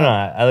 That's a no, spot. no, no.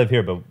 I live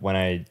here, but when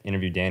I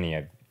interviewed Danny,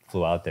 I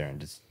flew out there and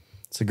just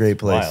It's a great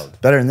place. Wild.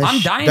 Better than this.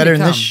 I'm dying better to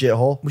than this come.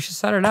 shithole. We should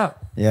set it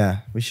up. Yeah,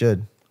 we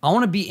should. I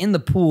want to be in the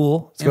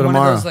pool. Let's go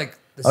tomorrow. One of those like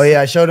Oh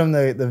yeah, I showed him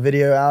the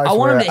video, Alex. I want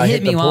where him to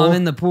hit me the while I'm pool.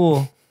 in the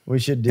pool. We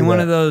should do In that. one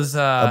of those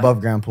above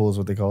ground pools,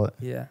 what they call it.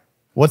 Yeah,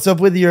 What's up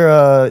with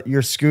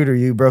your scooter?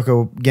 You broke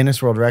a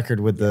Guinness World Record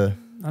with the.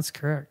 that's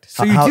correct.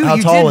 So How- how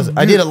you tall did, was it?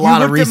 I did a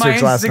lot of you looked at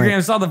research my last Instagram,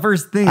 night. saw the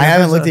first thing. I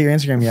haven't looked at your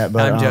Instagram yet,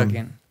 but I'm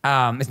joking.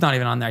 It's not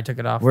even on there. I took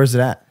it off. Where's it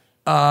at?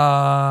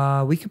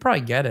 We could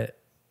probably get it.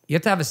 You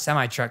have to have a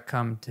semi truck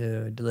come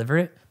to deliver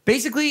it.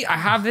 Basically, I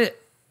have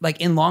it like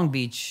in Long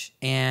Beach,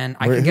 and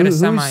I can get a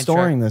semi truck. Who's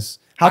storing this?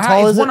 How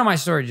tall is It's it? one of my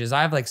storages.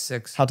 I have like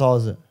 6. How tall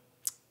is it?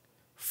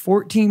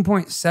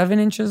 14.7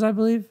 inches, I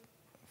believe.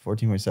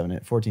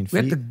 14.7. 14 feet. We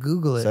have to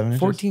Google it. 7 inches?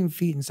 14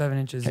 feet and 7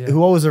 inches. Yeah.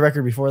 What was the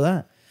record before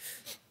that?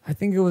 I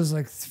think it was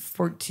like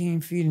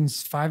 14 feet and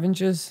 5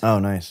 inches. Oh,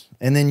 nice.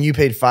 And then you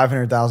paid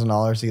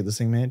 $500,000 to get this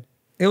thing made?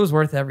 It was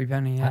worth every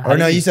penny. Yeah. Or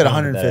no, you said come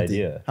up with that 150.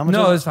 idea? How much? No,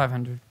 it was was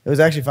 500. it was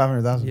actually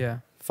 500,000. Yeah.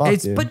 Fuck,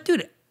 dude. But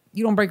dude,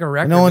 you don't break a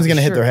record. No one's with gonna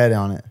a hit their shirt. head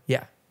on it.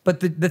 Yeah. But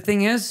the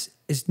thing is,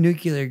 it's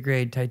nuclear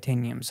grade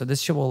titanium. So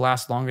this shit will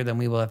last longer than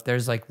we will if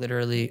there's like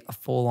literally a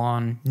full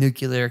on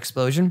nuclear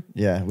explosion.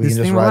 Yeah, we This can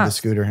just thing will ride the last.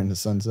 scooter into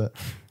sunset.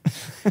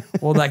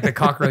 Well, like the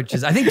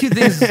cockroaches. I think 2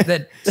 things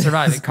that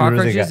survive it.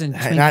 Cockroaches and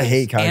And I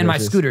hate Twinkies and my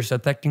cockroaches. scooter. So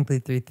technically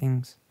 3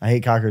 things. I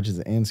hate cockroaches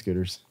and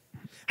scooters.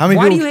 How many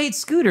Why do people? you hate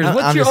scooters? I'm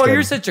What's your? just Oh,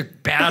 you're kidding. such a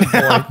bad boy.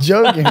 I'm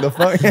joking. The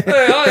fuck? Hey,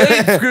 I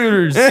hate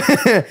scooters.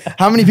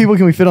 How many people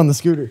can we fit on the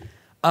scooter?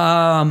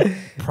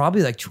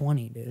 Probably like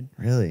 20, dude.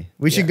 Really?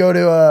 We should go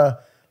to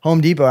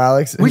Home Depot,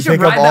 Alex. We and should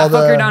pick up ride all that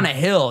fucker the. down a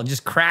hill and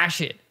just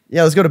crash it.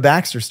 Yeah, let's go to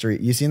Baxter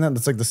Street. You seen that?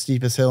 That's like the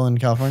steepest hill in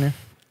California.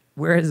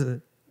 Where is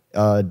it?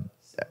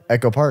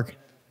 Echo Park.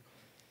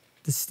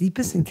 The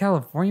steepest in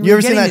California. You Where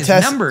ever seen getting that these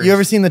Tesla? numbers? You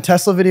ever seen the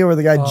Tesla video where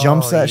the guy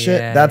jumps that shit?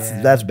 yeah, That's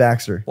yeah. that's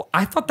Baxter. Well,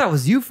 I thought that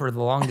was you for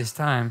the longest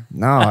time.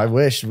 No, I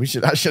wish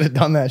I should have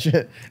done that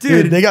shit,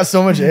 Dude. They got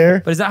so much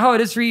air. But is that how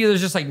it is for you? There's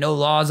just like no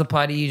laws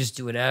apply to you. You just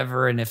do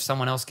whatever. And if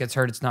someone else gets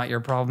hurt, it's not your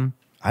problem.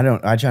 I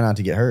try not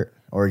to get hurt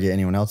or get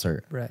anyone else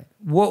hurt. Right.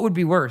 What would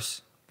be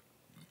worse?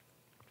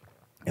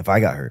 If I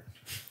got hurt,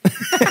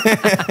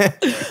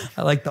 I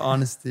like the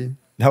honesty.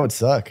 that would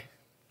suck.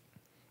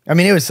 I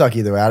mean, it would suck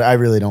either way. I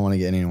really don't want to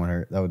get anyone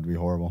hurt. That would be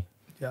horrible.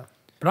 Yeah.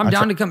 But I'm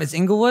down to come. It's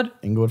Inglewood.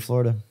 Inglewood,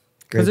 Florida. Great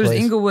Because there's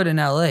place. Inglewood in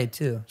LA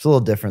too. It's a little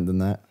different than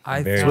that.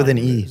 I Very thought with an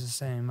it E. was the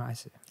same. I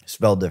see.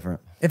 Spelled different.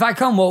 If I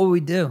come, what would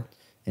we do?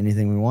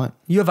 Anything we want.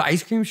 You have an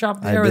ice cream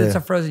shop there, I or do. it's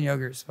a frozen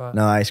yogurt spot?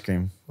 No ice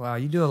cream. Wow,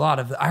 you do a lot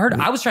of. I heard.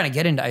 I was trying to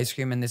get into ice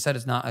cream, and they said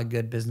it's not a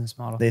good business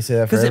model. They say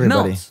that for 'Cause it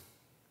everybody. melts.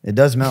 It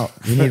does melt.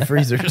 You need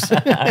freezers.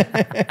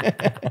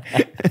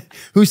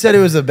 Who said it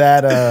was a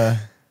bad?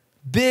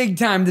 Big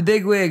time, the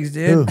big wigs,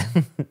 dude.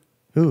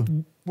 Who?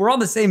 We're all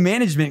the same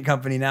management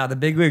company now. The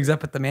big wigs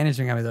up at the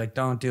management company, they're like,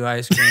 don't do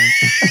ice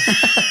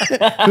cream.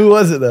 Who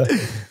was it though?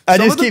 I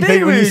Some just of the keep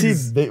picturing when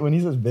bigwigs. when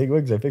he says big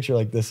wigs, I picture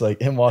like this, like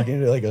him walking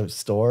into like a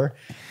store,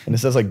 and it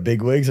says like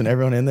big wigs, and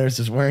everyone in there is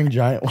just wearing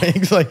giant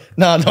wigs. Like,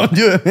 no, don't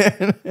do it,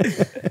 man.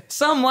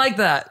 Some like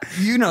that.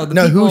 You know, the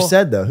No, people, who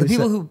said, though? The Who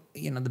people said? who,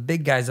 you know, the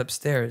big guys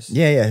upstairs.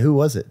 Yeah. Who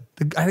was it?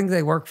 I think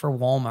they work for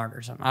Walmart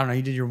or something. I don't know.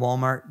 You did your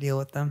Walmart deal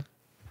with them?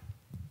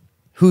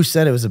 Who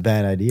said it was a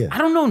bad idea? I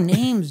don't know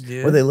names,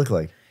 dude. What do they look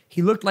like?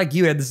 He looked like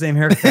you had the same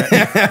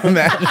haircut.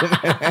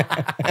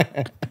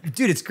 Imagine.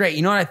 Dude, it's great.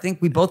 You know what I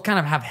think? We both kind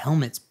of have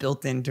helmets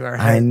built into our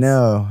heads. I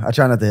know. I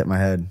try not to hit my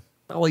head.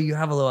 Well, you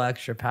have a little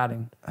extra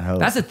padding. I hope.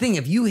 That's the thing.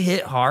 If you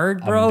hit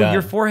hard, I'm bro, done.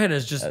 your forehead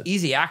is just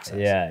easy access.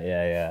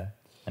 Yeah.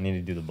 I need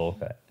to do the bowl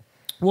cut.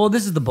 Well,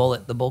 this is the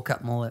bowl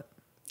cut mullet.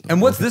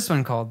 And what's this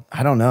one called?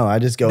 I don't know. I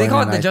just go. They in call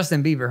it and the I-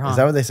 Justin Bieber, huh? Is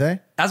that what they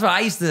say? That's what I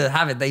used to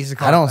have it. They used to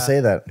call I it don't that. say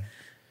that.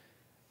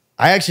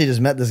 I actually just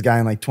met this guy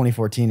in like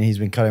 2014, and he's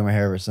been cutting my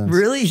hair ever since.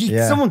 Really?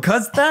 Yeah. Someone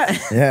cuts that?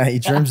 Yeah, he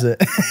trims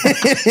it.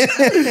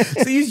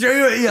 So you show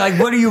you like,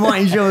 what do you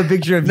want? You show him a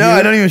picture of No, you?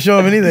 I don't even show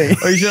him anything.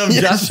 Or you show him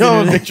Yeah, Justin show him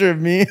and- a picture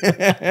of me.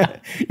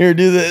 Here,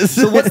 do this.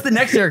 So what's the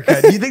next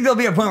haircut? Do you think there'll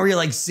be a point where you're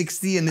like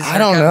 60 and this I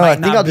don't haircut know. might I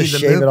think not I'll be just the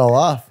shave move? it all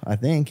off. I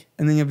think.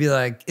 And then you'll be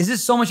like, is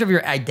this so much of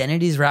your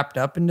identities wrapped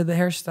up into the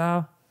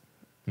hairstyle?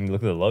 And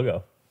look at the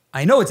logo.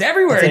 I know it's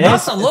everywhere. It's a It's not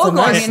nice- the it's a logo.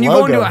 nice And you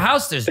go into logo. a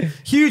house, there's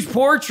huge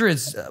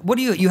portraits. What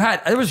do you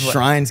had? There was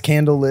Shrines,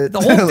 candle lit. the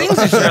whole thing's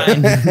a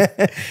shrine.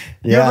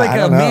 You Yeah, have like I a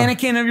don't know.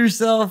 mannequin of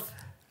yourself.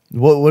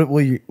 What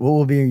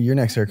will be your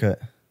next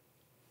haircut?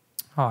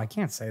 Oh, I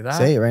can't say that.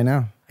 Say it right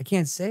now. I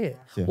can't say it.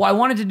 Yeah. Well, I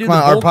wanted to do Come on,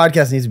 the our bowl.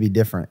 podcast needs to be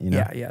different. You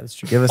know. Yeah, that's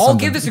true. Give us I'll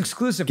something. give this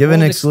exclusive. Give an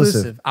bold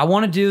exclusive. I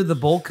want to do the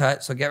bowl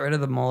cut, so get rid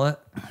of the mullet,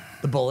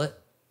 the bullet,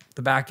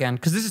 the back end,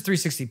 because this is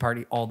 360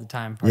 party all the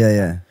time. Party.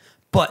 Yeah.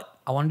 But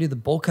I want to do the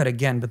bowl cut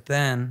again, but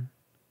then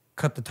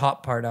cut the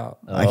top part out.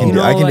 I can do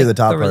the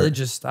top the part.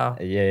 religious style.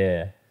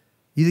 Yeah.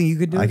 You think you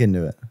could do it? I can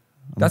do it.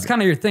 That's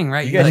kind of your thing,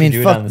 right? You You guys like- can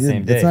do it on the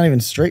same day. It's not even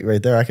straight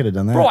right there. I could have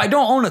done that. Bro, I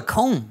don't own a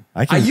comb.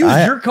 I I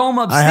used your comb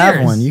upstairs. I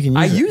have one. You can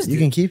use I it. used You it.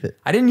 can keep it.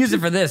 I didn't use it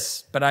for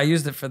this, but I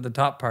used it for the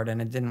top part,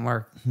 and it didn't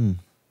work.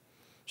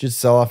 Just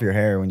sell off your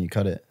hair when you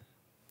cut it.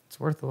 It's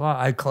worth a lot.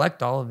 I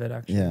collect all of it,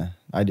 actually. Yeah,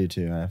 I do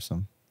too. I have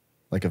some,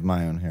 like of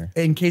my own hair.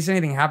 In case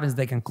anything happens,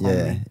 they can clone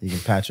Yeah, me. you can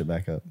patch it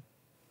back up.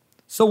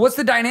 So what's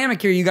the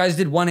dynamic here? You guys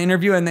did one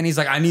interview and then he's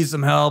like, I need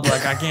some help.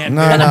 Like I can't.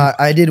 No,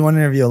 I did one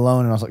interview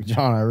alone and I was like,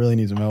 John, I really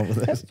need some help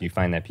with this. Do you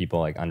find that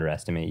people like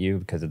underestimate you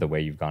because of the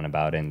way you've gone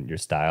about it and your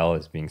style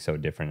is being so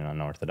different and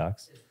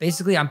unorthodox?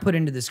 Basically, I'm put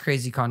into this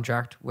crazy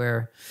contract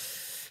where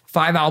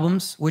 5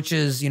 albums, which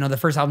is, the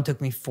first album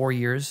took me 4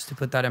 years to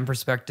put that in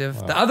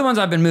perspective. Wow. The other ones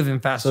I've been moving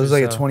faster. So it was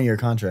like a 20-year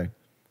contract.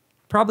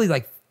 Probably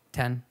like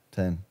 10.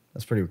 10.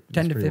 That's pretty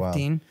 10 to pretty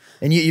 15. Wild.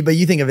 And but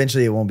you think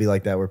eventually it won't be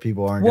like that where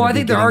people aren't. Well, I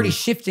think they're already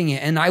shifting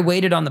it. And I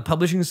waited on the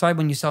publishing side.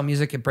 When you sell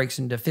music, it breaks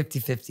into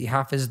 50-50.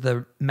 Half is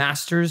the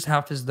masters,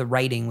 half is the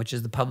writing, which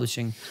is the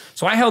publishing.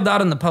 So I held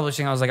out on the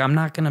publishing. I was like, I'm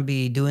not going to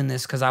be doing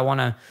this because I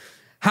want to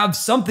have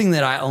something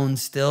that I own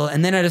still.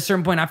 And then at a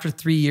certain point after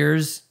 3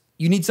 years,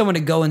 you need someone to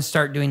go and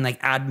start doing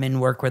like admin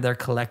work where they're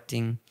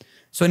collecting.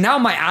 So now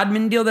my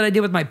admin deal that I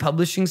did with my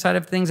publishing side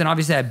of things, and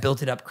obviously I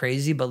built it up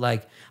crazy, but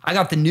like I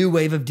got the new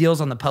wave of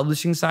deals on the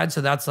publishing side. So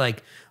that's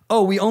like,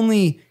 oh, we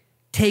only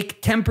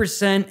take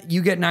 10%,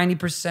 you get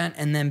 90%,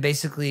 and then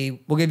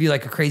basically we'll give you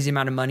like a crazy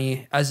amount of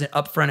money as an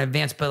upfront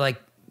advance. But like,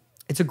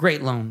 it's a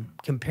great loan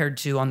compared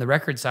to on the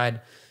record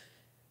side.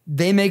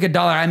 They make $1,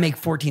 I make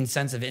 14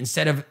 cents of it.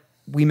 Instead of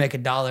we make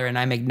 $1 and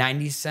I make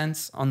 90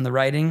 cents on the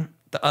writing,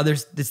 the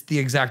others, it's the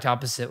exact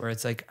opposite where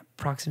it's like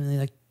approximately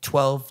like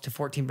 12 to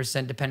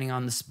 14% depending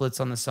on the splits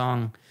on the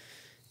song.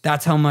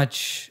 That's how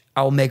much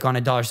I'll make on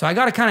 $1. So I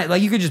got to kind of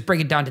like, you could just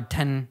break it down to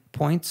 10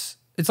 points.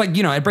 It's like,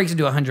 it breaks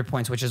into 100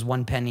 points, which is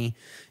 1 penny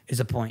is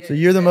a point. So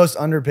you're the most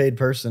underpaid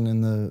person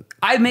in the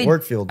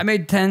work field. I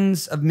made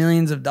tens of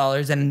millions of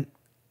dollars. And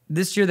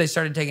this year they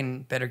started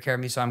taking better care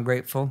of me. So I'm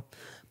grateful.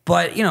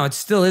 But, it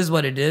still is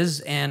what it is.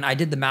 And I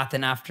did the math,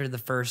 and after the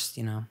first,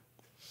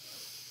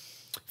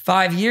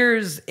 5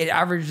 years, it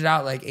averaged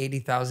out like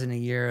 80,000 a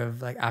year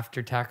of like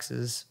after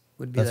taxes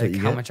would be like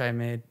how much I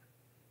made.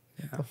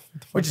 Yeah.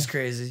 Which is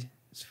crazy.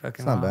 It's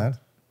fucking not bad.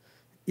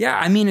 Yeah,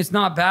 I mean, it's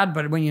not bad,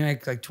 but when you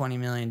make like $20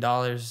 million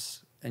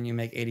and you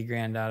make 80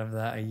 grand out of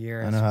that a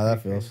year. I know how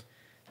that feels.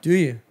 Do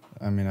you?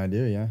 I mean, I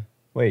do, yeah.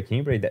 Wait, can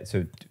you break that?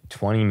 So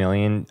 20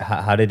 million,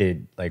 how did it,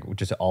 like,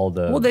 just all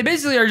the... Well, they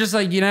basically are just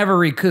like, you never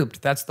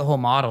recouped. That's the whole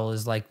model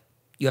is like,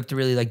 you have to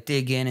really like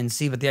dig in and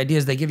see. But the idea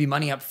is they give you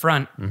money up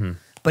front. Mm-hmm.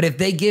 But if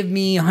they give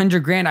me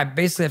 100 grand, I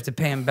basically have to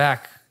pay them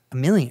back $1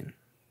 million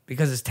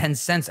because it's 10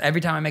 cents. Every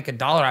time I make $1,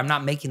 I'm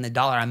not making the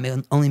dollar.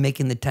 I'm only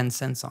making the 10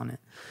 cents on it.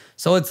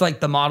 So it's like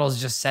the model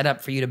is just set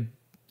up for you to,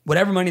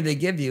 whatever money they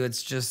give you,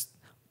 it's just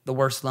the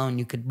worst loan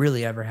you could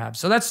really ever have.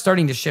 So that's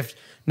starting to shift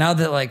now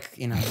that like,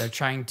 they're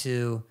trying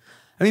to,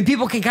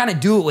 people can kind of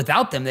do it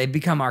without them. They've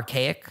become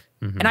archaic.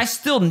 Mm-hmm. And I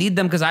still need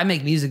them because I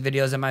make music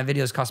videos and my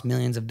videos cost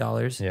millions of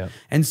dollars. Yeah.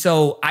 And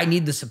so I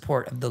need the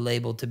support of the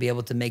label to be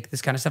able to make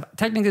this kind of stuff.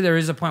 Technically, there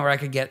is a point where I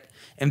could get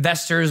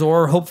investors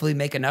or hopefully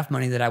make enough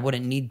money that I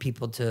wouldn't need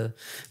people to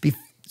be,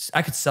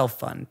 I could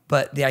self-fund.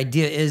 But the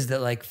idea is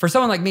that like, for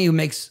someone like me who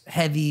makes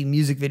heavy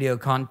music video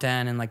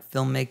content and like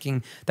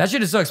filmmaking, that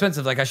shit is so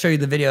expensive. Like I show you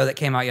the video that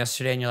came out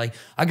yesterday and you're like,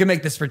 I could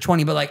make this for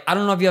 20, but like, I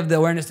don't know if you have the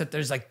awareness that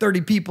there's like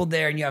 30 people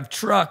there and you have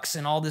trucks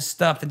and all this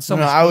stuff and so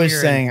much. No, I was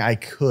saying I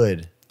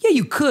could. Yeah,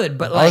 you could,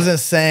 but like... I wasn't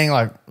saying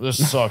like,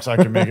 this sucks, I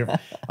can make it.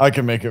 I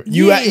can make it.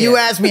 You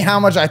asked me how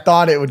much I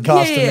thought it would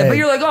cost to make. But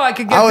you're like, oh, I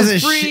could get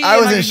this free. I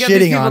wasn't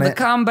shitting on it. To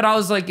come, but I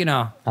was like,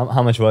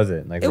 How much was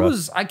it? Like it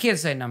was, I can't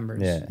say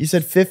numbers. Yeah. You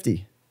said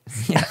 50.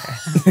 Yeah.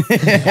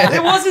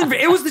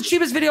 It was the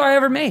cheapest video I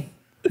ever made.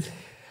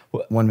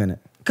 1 minute.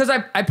 Because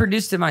I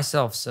produced it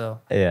myself,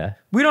 so... Yeah.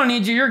 We don't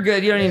need you, you're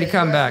good, you don't need to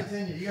come back.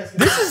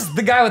 This is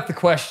the guy with the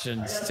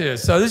questions, too.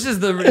 So this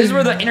is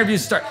where the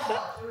interviews start.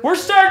 We're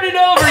starting it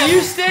over.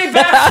 You stay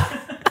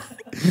back.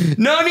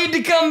 No need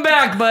to come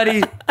back,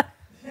 buddy.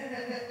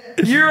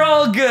 You're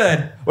all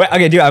good. Wait,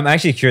 okay, dude, I'm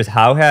actually curious.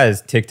 How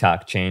has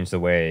TikTok changed the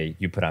way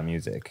you put out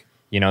music?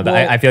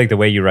 I feel like the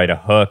way you write a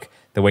hook,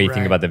 the way you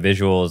think about the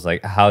visuals,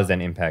 like how has that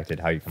impacted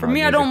how you come out with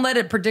music? For me, I don't let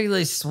it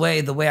particularly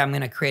sway the way I'm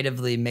going to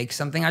creatively make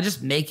something. I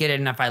just make it,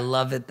 and if I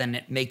love it, then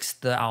it makes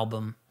the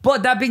album.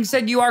 But that being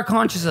said, you are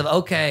conscious of,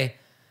 okay,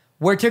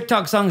 where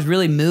TikTok songs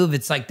really move,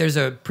 it's like there's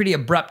a pretty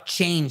abrupt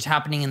change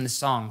happening in the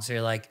song. So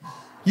you're like,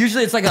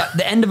 usually it's like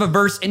the end of a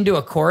verse into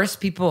a chorus.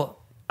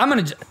 People, I'm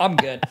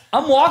good.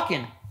 I'm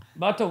walking.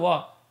 About to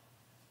walk.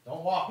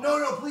 Don't walk.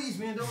 No, please,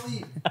 man, don't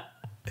leave.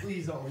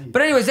 Please don't leave.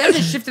 But anyways, it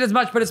hasn't shifted as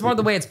much, but it's more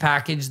the way it's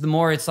packaged. The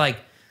more it's like,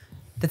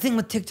 the thing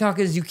with TikTok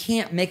is you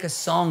can't make a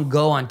song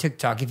go on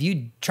TikTok. If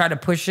you try to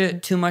push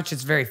it too much,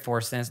 it's very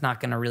forced and it's not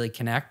going to really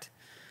connect.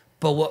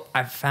 But what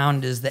I've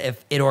found is that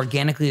if it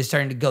organically is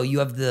starting to go, you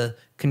have the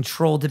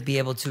control to be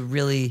able to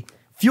really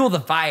fuel the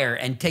fire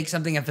and take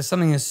something. If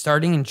something is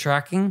starting and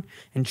tracking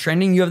and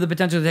trending, you have the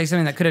potential to take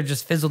something that could have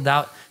just fizzled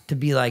out to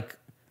be like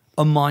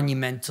a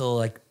monumental,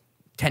 like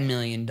 $10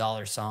 million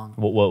song.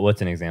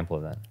 What's an example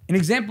of that? An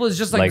example is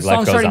just like the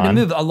song starting to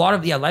move. A lot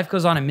of, Life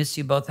Goes On and Miss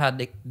You both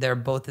they're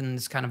both in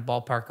this kind of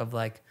ballpark of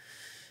like,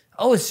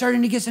 oh, it's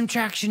starting to get some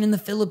traction in the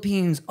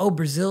Philippines. Oh,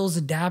 Brazil's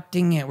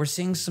adapting it. We're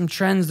seeing some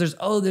trends. There's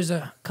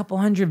a couple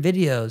hundred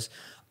videos.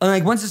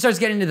 like once it starts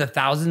getting into the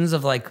thousands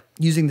of like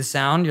using the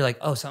sound, you're like,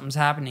 oh, something's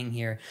happening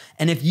here.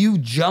 And if you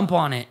jump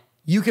on it,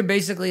 you can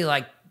basically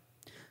like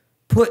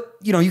put,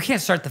 you know, you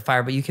can't start the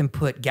fire, but you can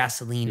put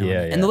gasoline on it.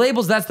 Yeah. And the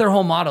labels, that's their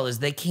whole model is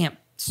they can't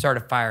start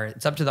a fire.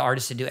 It's up to the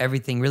artist to do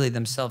everything really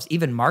themselves,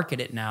 even market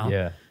it now.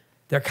 Yeah.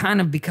 They're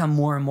kind of become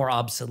more and more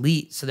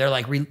obsolete. So they're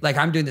like, like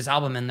I'm doing this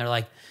album and they're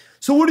like,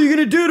 so what are you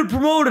going to do to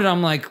promote it?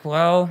 I'm like,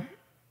 well,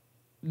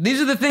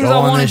 these are the things I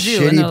want to do.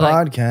 Shitty And they're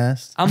like,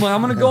 podcast. I'm like,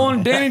 I'm going to go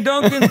on Danny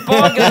Duncan's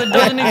podcast that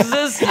doesn't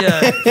exist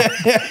yet.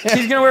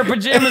 He's going to wear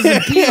pajamas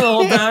and pee the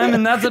whole time.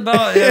 And that's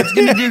about it. It's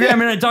going to do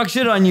Grammy and I talk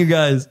shit on you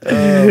guys. Oh,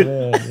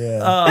 man,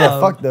 yeah.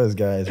 Fuck those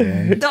guys,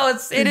 man. No,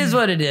 it is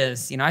what it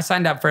is. You know, I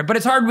signed up for it. But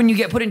it's hard when you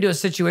get put into a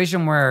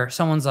situation where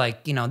someone's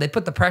like, you know, they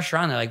put the pressure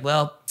on. They're like,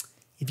 well,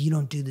 if you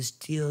don't do this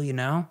deal, you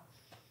know,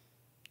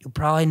 you'll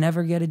probably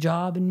never get a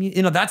job in music.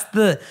 You know, that's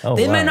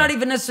they may not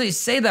even necessarily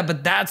say that,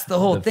 but that's the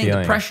whole thing.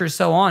 feeling. The pressure is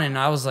so on. And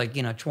I was like,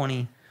 you know,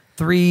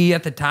 23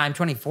 at the time,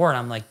 24. And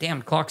I'm like, damn,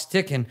 the clock's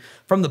ticking.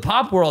 From the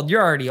pop world,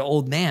 you're already an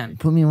old man.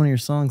 Put me in one of your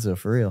songs, though,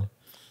 for real.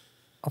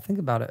 I'll think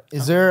about it.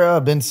 Is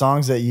there been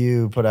songs that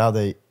you put out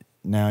that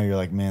now you're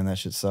like, man, that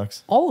shit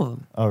sucks? All of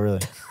them. Oh, really?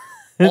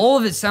 All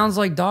of it sounds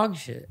like dog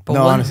shit. But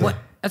No, honestly.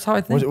 that's how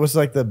I think. What's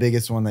like the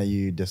biggest one that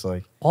you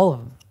dislike? All of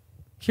them.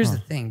 Here's the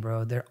thing,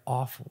 bro. They're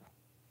awful.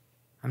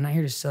 I'm not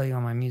here to sell you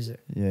on my music.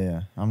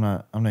 Yeah. I'm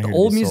not here The to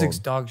old be music's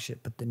sold. dog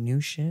shit, but the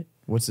new shit,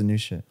 What's the new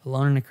shit?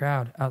 Alone in the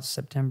Crowd, out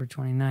September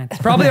 29th.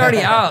 It's probably already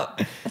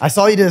out. I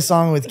saw you did a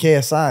song with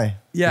KSI,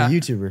 Yeah. the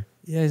YouTuber.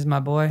 Yeah, he's my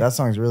boy. That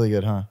song's really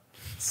good, huh?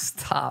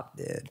 Stop,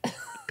 dude.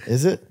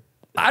 Is it?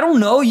 I don't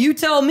know. You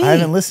tell me. I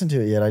haven't listened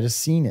to it yet. I just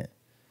seen it.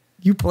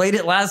 You played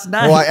it last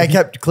night. Well, I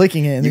kept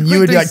clicking it, and You then you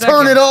would be like, clicked in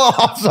turn second. it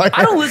off. So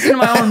I don't listen to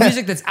my own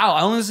music that's out.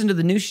 I only listen to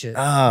the new shit.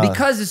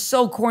 Because it's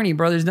so corny,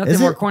 bro. There's nothing Is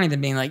more it? corny than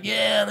being like,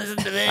 yeah, listen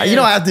to this. You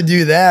don't have to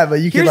do that,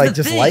 but you can Here's like the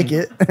just thing. like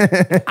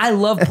it. I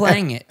love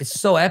playing it. It's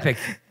so epic.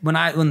 When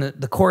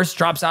the chorus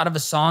drops out of a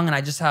song and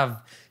I just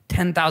have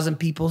 10,000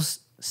 people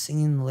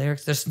singing the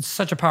lyrics. There's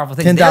such a powerful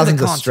thing. 10,000 is They're a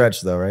the concert.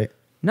 stretch, though, right?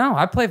 No,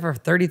 I play for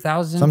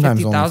 30,000, Sometimes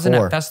only 50,000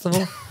 4. at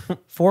festival.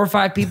 4 or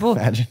 5 people.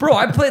 Imagine. Bro,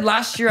 I played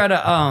last year at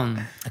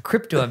a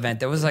crypto event.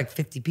 There was like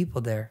 50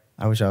 people there.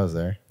 I wish I was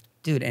there.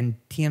 Dude, and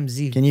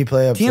TMZ. Can you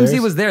play upstairs?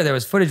 TMZ was there. There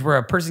was footage where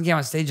a person came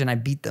on stage and I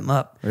beat them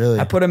up. Really?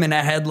 I put them in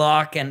a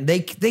headlock and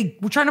they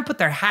were trying to put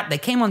their hat. They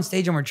came on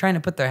stage and were trying to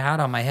put their hat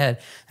on my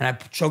head. And I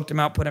choked them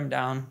out, put them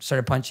down,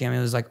 started punching them.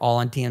 It was like all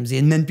on TMZ.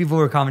 And then people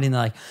were commenting,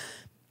 they're like,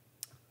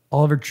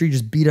 Oliver Tree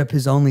just beat up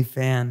his only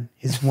fan,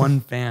 his one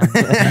fan.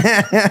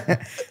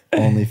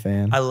 Only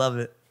fan. I love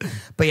it.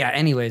 But yeah,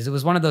 anyways, it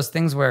was one of those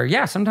things where,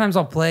 yeah, sometimes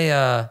I'll play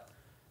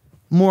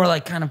more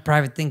like kind of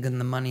private thing and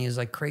the money is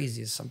like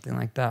crazy or something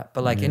like that.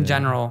 But like in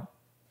general,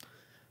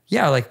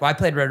 yeah, like I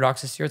played Red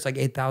Rocks this year. It's like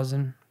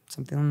 8,000,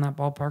 something in that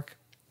ballpark.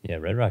 Yeah,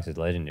 Red Rocks is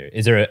legendary.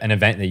 Is there an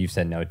event that you've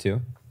said no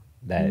to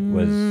that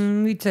was?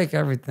 We take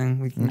everything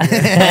we can get.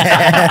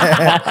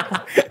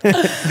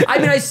 I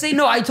mean, I say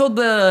no. I told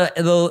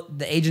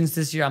the agents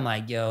this year, I'm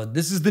like, yo,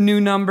 this is the new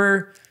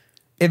number.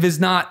 If it's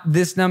not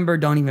this number,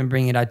 don't even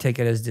bring it. I take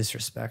it as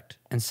disrespect.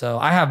 And so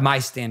I have my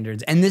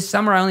standards. And this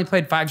summer, I only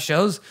played 5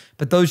 shows,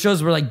 but those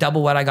shows were like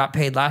double what I got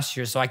paid last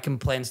year. So I can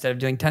play, instead of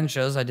doing 10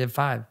 shows, I did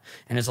 5.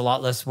 And it's a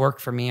lot less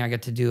work for me. I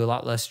get to do a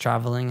lot less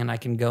traveling and I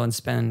can go and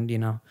spend,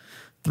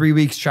 3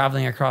 weeks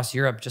traveling across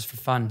Europe just for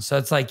fun. So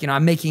it's like,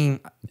 I'm making,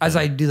 as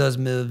I do those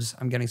moves,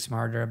 I'm getting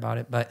smarter about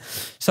it. But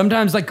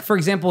sometimes, like, for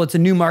example, it's a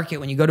new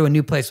market. When you go to a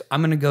new place, I'm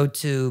going to go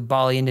to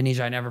Bali,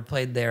 Indonesia. I never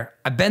played there.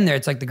 I've been there.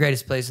 It's like the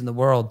greatest place in the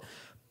world.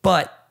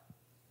 But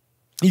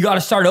you got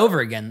to start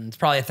over again. It's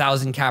probably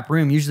 1,000 cap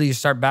room. Usually you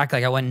start back.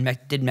 Like I went and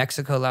did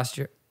Mexico last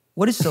year.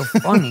 What is so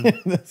funny?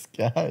 This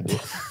guy,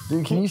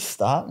 dude, can you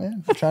stop,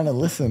 man? I'm trying to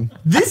listen.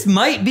 This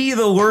might be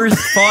the worst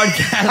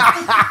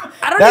podcast.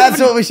 That's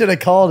what we should have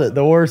called it.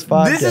 The worst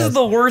podcast. This is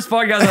the worst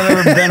podcast I've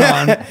ever been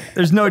on.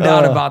 There's no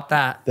doubt about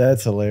that.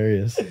 That's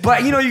hilarious.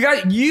 But you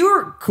guys,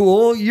 you're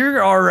cool.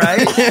 You're all right.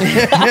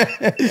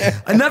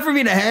 Enough for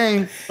me to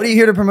hang. What are you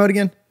here to promote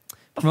again?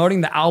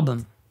 Promoting the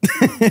album.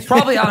 It's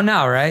probably out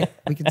now, right?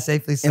 We can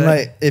safely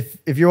say.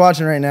 If you're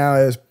watching right now,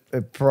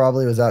 it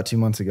probably was out 2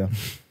 months ago.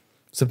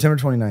 September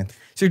 29th.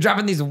 So you're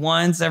dropping these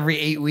once every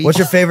 8 weeks. What's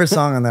your favorite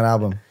song on that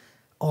album?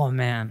 Oh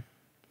man,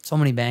 so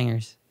many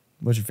bangers.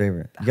 What's your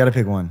favorite? You got to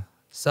pick one.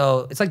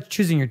 So it's like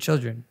choosing your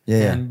children.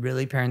 Yeah. And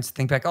really parents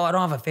think back, oh, I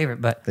don't have a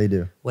favorite, but They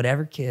do.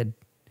 whatever kid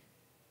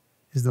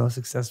is the most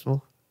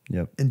successful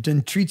Yep.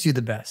 and treats you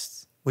the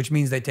best, which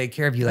means they take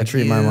care of you. I Like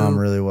treat my mom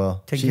really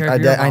well. Take care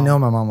of your I mom. know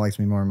my mom likes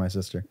me more than my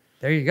sister.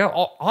 There you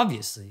go.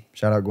 Obviously.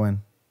 Shout out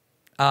Gwen.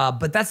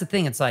 But that's the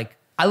thing. It's like,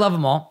 I love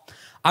them all.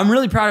 I'm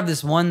really proud of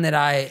this one that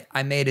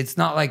I made. It's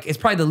not like, it's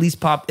probably the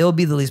least it'll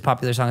be the least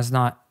popular song. It's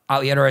not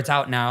out yet, or it's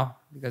out now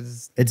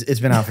because It's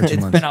been out for 2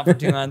 it's months. been out for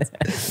 2 months.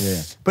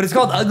 Yeah. But it's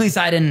called Ugly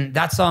Side. And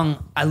that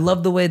song, I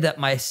love the way that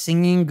my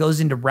singing goes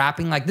into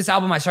rapping. Like this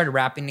album, I started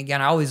rapping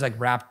again. I always like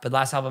rapped, but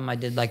last album I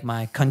did like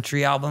my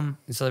country album.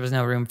 And so there was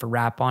no room for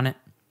rap on it.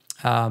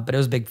 But it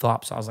was a big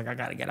flop. So I was like, I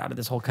got to get out of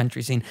this whole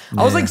country scene.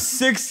 I was like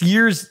 6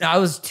 years. I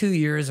was 2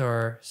 years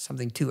or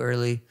something too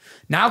early.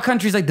 Now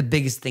country's like the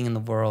biggest thing in the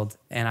world.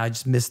 And I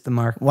just missed the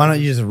mark. Why don't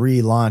you just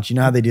relaunch? You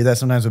know how they do that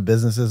sometimes with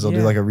businesses? They'll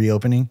do like a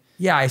reopening.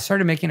 Yeah, I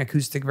started making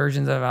acoustic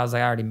versions of it. I was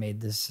like, I already made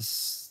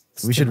this.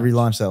 We should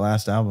relaunch that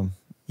last album.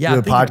 Yeah, do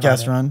a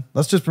podcast run.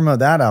 Let's just promote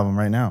that album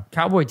right now.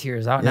 Cowboy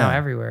Tears out now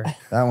everywhere.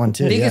 That one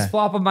too. Biggest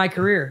flop of my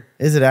career.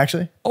 Is it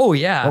actually? Oh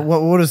yeah.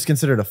 What is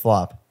considered a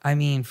flop? I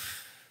mean,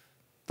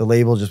 the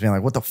label just being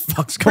like, what the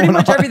fuck's going on?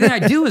 pretty much everything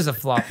I do is a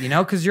flop, you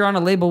know, because you're on a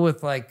label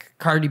with like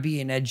Cardi B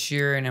and Ed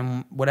Sheeran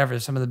and whatever,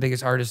 some of the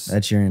biggest artists.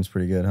 Ed Sheeran's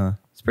pretty good, huh?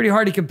 It's pretty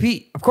hard to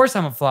compete. Of course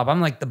I'm a flop.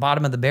 I'm like the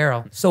bottom of the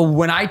barrel. So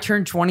when I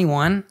turned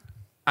 21,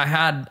 I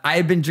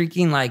had been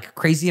drinking like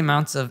crazy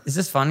amounts of, is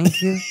this funny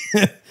to you?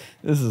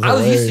 This is I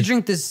was used to hilarious.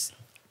 drink this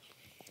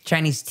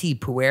Chinese tea,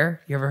 pu'er.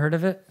 You ever heard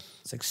of it?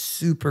 It's like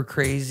super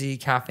crazy,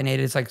 caffeinated.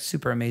 It's like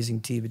super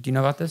amazing tea. But do you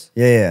know about this?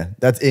 Yeah.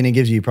 And it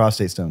gives you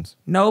prostate stones.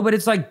 No, but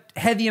it's like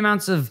heavy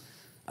amounts of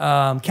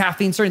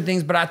caffeine, certain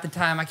things. But at the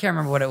time, I can't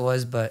remember what it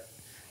was, but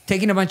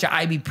taking a bunch of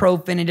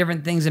ibuprofen and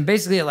different things. And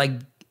basically, like,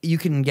 you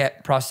can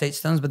get prostate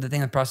stones. But the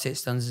thing with prostate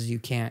stones is you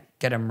can't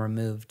get them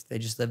removed. They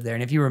just live there.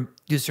 And if you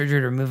do surgery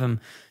to remove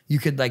them, you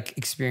could like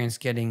experience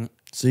getting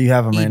So you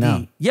have them right ED.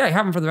 now? Yeah, you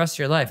have them for the rest of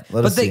your life.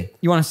 Let us see.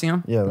 You want to see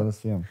them? Yeah, let us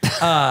see them.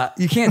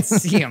 You can't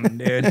see them,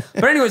 dude.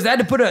 But anyways,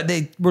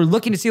 they were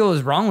looking to see what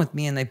was wrong with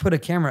me, and they put a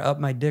camera up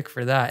my dick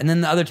for that. And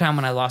then the other time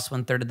when I lost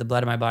 1/3 of the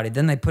blood in my body,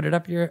 then they put it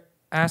up your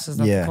ass. Is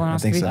that the I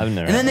think colonoscopy? so. I've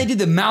never And then had they do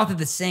the mouth at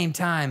the same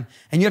time,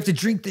 and you have to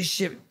drink this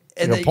shit.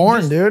 And Like a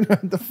porn, dude.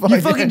 What the fuck?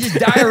 You fucking just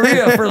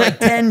diarrhea for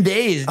like 10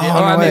 days, dude.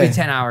 Oh, no Maybe way.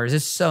 10 hours.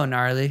 It's so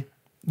gnarly.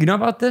 You know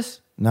about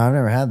this? No, I've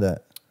never had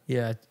that.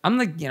 Yeah. I'm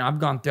like, I've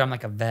gone through, I'm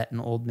like a vet, an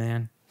old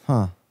man.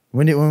 Huh.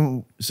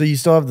 So you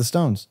still have the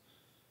stones?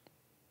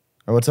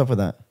 Or what's up with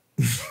that?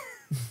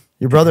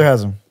 Your brother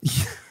has them.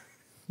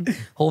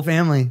 Whole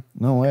family.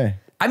 No way.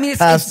 I mean, it's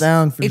Passed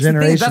down for it's the thing,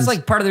 generations. that's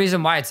like part of the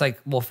reason why it's like,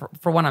 well,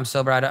 for one, I'm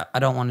sober. I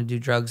don't want to do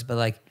drugs, but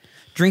like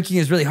drinking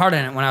is really hard.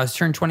 And when I was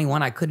turned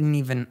 21, I couldn't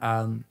even,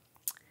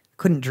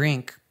 couldn't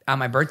drink on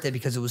my birthday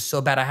because it was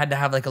so bad. I had to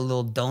have like a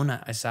little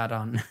donut I sat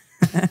on.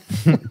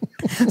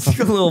 It's like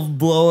a little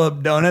blow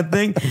up donut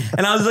thing.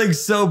 And I was like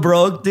so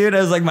broke, dude.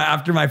 I was like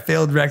after my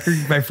failed record,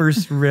 my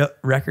first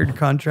record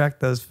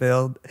contract that was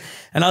failed.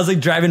 And I was like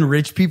driving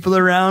rich people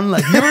around.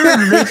 Like, you ever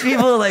heard rich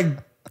people like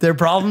their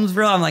problems,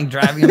 bro? I'm like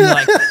driving them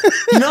like,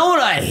 you know what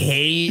I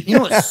hate? You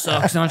know what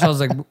sucks so much? I was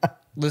like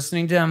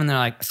listening to them and they're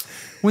like,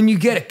 when you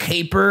get a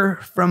caper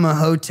from a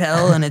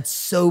hotel and it's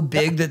so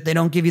big that they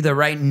don't give you the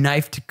right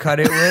knife to cut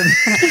it with.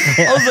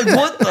 I was like,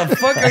 what the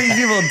fuck are these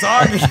people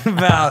talking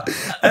about?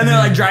 And they're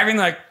like driving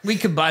like, we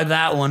could buy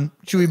that one.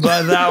 Should we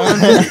buy that one?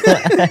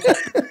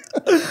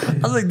 I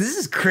was like, this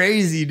is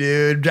crazy,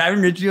 dude.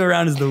 Driving rich people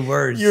around is the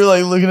worst. You're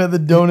like looking at the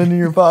donut in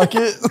your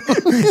pocket.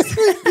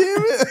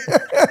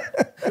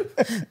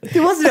 It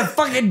wasn't a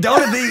fucking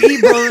donut that you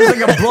eat, bro. It was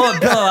like a blow-up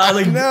pillow.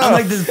 I'm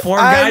like this poor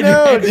guy. I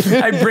know, dude.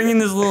 I bring in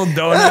this little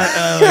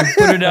donut, like,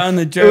 put her down in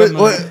the chair.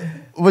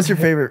 What's your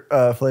favorite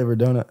flavor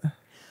donut?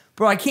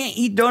 Bro, I can't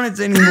eat donuts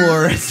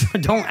anymore. So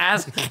don't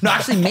ask. No,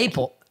 actually,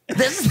 maple.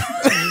 This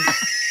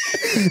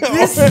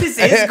is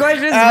his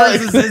questions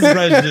versus his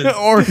questions.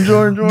 Orange.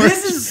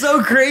 This is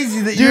so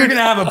crazy that you're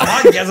gonna have a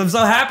podcast. I'm so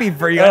happy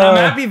for you. And I'm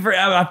happy for.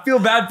 I feel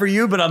bad for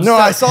you, but you're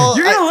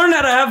gonna learn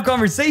how to have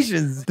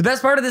conversations. The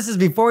best part of this is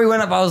before we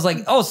went up, I was like,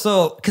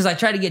 because I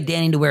tried to get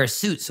Danny to wear a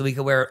suit so we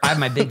could wear. I have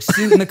my big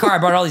suit in the car. I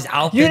brought all these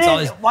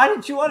outfits. Why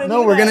didn't you want to?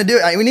 No, we're gonna do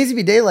it. We need to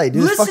be daylight,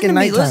 dude. It's fucking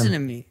nighttime. Listen to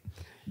me.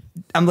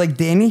 I'm like,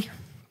 Danny,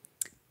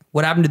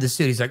 what happened to the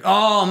suit? He's like,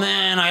 oh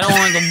man, I don't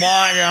want to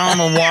wash it on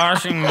the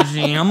washing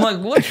machine. I'm like,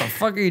 what the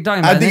fuck are you talking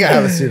about? I think I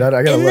have a suit. I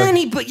gotta and look. then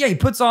he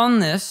puts on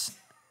this,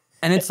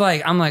 and it's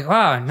like, I'm like,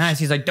 wow, nice.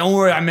 He's like, don't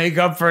worry, I make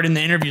up for it in the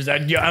interviews. I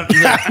did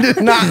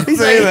not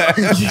say that.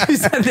 You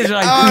said this,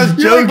 like, I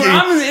was you're like, joking.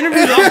 well, I'm in the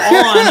interviews, I'm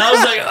on. I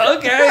was like,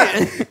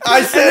 okay.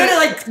 I said, and then it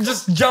like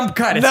just jump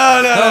cut. It's,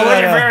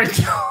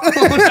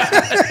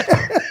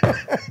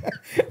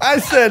 I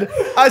said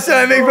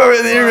I make up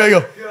in the interview. I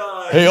go,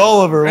 hey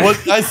Oliver,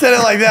 what? I said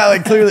it like that,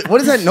 like clearly.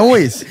 What is that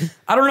noise?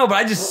 I don't know, but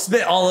I just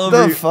spit all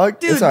over. The fuck?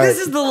 Dude, this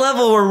is the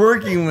level we're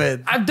working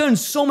with. I've done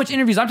so much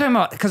interviews. I'm talking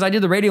about, because I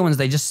did the radio ones,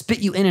 they just spit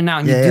you in and out,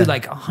 and you do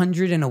like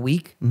 100 in a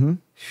week. Mm-hmm.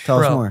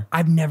 Tell us more.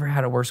 I've never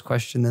had a worse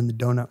question than the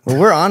donut. Well,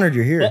 we're honored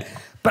you're here.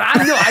 But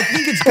I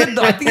think it's good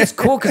though. I think it's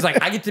cool because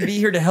like I get to be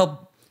here to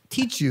help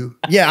teach you.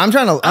 Yeah,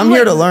 I'm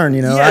here to learn,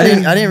 you know. Yeah. I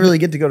didn't really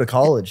get to go to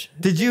college.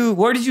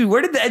 Where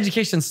did the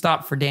education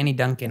stop for Danny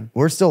Duncan?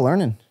 We're still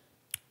learning.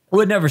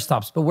 Well, it never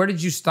stops. But where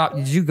did you stop?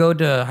 Did you go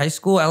to high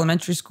school,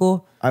 elementary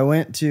school? I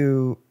went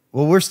to,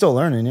 well, we're still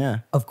learning, yeah.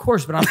 Of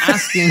course, but I'm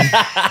asking.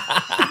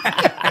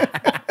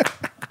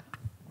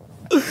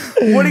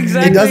 What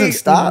exactly? It doesn't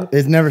stop.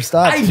 It never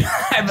stops. I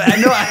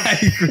know, I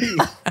agree.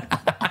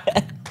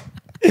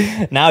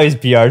 Now he's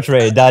PR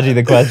trained, dodging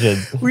the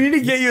questions. We need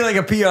to get you like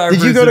a PR.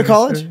 Did you go to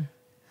college?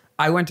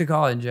 I went to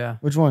college, yeah.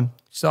 Which one?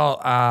 So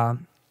I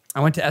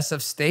went to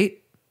SF State.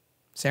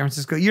 San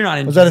Francisco. You're not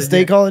in. Was that a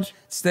state college?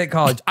 State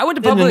college. I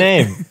went to In the public.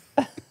 name.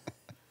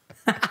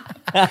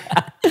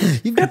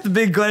 You've got the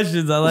big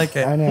questions. I like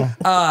it. I know.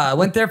 I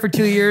went there for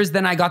 2 years.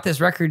 Then I got this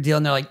record deal,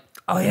 and they're like,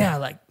 "Oh yeah,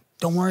 like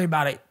don't worry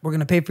about it. We're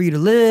gonna pay for you to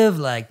live."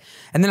 Like,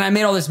 and then I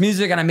made all this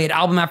music, and I made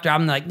album after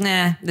album. They're like,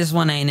 "Nah, this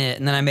one ain't it."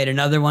 And then I made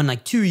another one,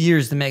 like 2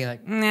 years to make it.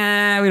 Like,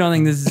 "Nah, we don't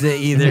think this is it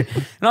either."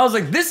 And I was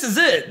like, "This is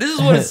it. This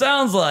is what it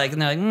sounds like."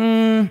 And they're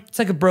like, "It's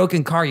like a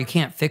broken car. You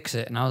can't fix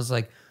it." And I was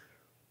like,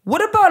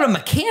 "What about a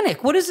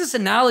mechanic? What is this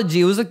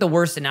analogy?" It was like the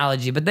worst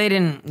analogy, but they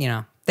didn't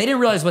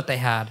realize what they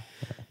had.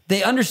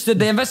 They understood,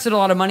 they invested a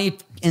lot of money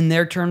in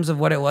their terms of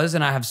what it was.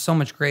 And I have so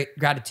much great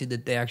gratitude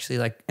that they actually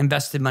like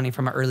invested money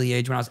from an early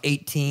age when I was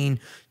 18,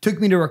 took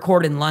me to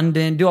record in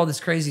London, do all this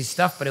crazy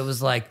stuff. But it was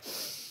like,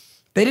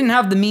 they didn't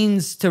have the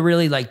means to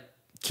really like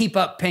keep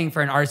up paying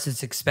for an artist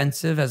that's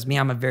expensive. As me,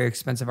 I'm a very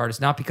expensive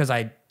artist, not because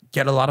I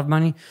get a lot of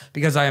money,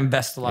 because I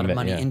invest a lot of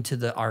money into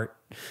the art.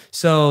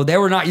 So they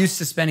were not used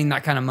to spending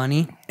that kind of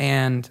money.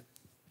 And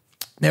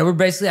they were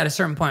basically at a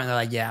certain point, they're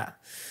like, yeah.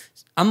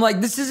 I'm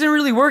like, this isn't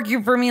really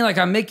working for me. Like,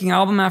 I'm making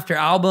album after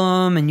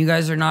album, and you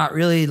guys are not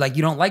really, like,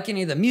 you don't like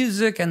any of the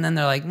music. And then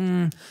they're like,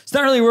 it's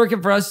not really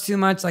working for us too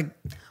much. Like,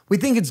 we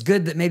think it's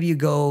good that maybe you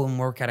go and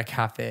work at a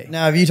cafe.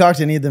 Now, have you talked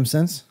to any of them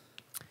since?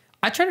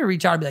 I try to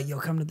reach out and be like, yo,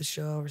 come to the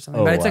show or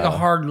something. But it's like a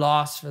hard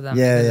loss for them.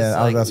 Yeah, because yeah. It's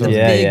like That's the what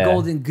big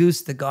golden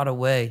goose that got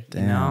away,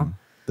 Damn. you know?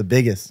 The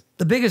biggest.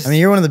 The biggest. I mean,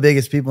 you're one of the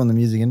biggest people in the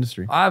music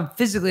industry.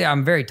 Physically,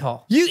 I'm very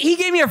tall. He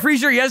gave me a free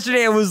shirt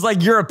yesterday. It was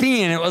like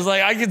European. It was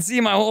like, I could see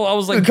my whole, I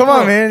was like, Come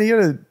on, man. You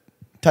gotta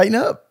tighten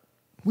up.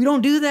 We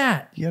don't do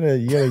that. You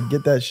gotta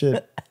get that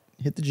shit.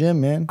 Hit the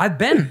gym, man.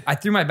 I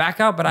threw my back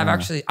out, but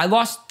I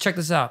lost, check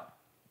this out.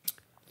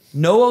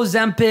 No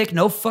Ozempic,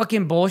 no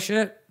fucking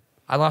bullshit.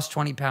 I lost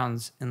 20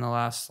 pounds in the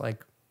last,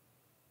 like,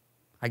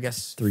 I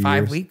guess 3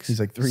 5 years. weeks. He's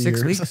like 3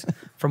 6 years. weeks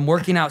from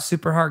working out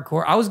super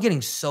hardcore. I was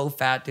getting so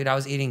fat, dude. I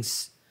was eating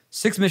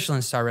 6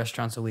 Michelin star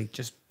restaurants a week.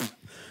 Just,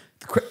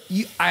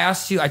 I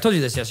asked you, I told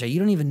you this yesterday. You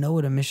don't even know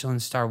what a Michelin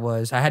star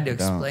was. I had to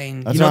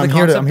explain. That's You know what the I'm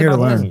here to- concept I'm here to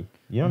about learn. this?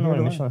 You don't know what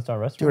a Michelin star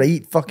Dude, restaurant? I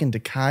eat fucking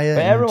Takaya and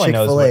everyone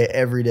knows Chick-fil-A what-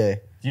 every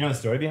day. Do you know the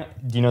story behind?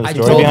 Do you know the I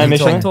story told behind him,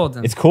 Michelin? I told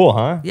him. It's cool,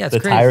 huh? Yeah, it's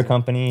the crazy. tire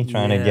company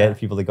trying to Yeah. get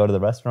people to go to the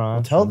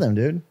restaurant. Tell them,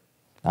 dude.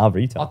 I'll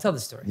retell. I'll tell the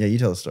story. Yeah, you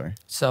tell the story.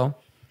 So,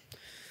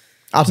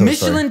 I'll tell the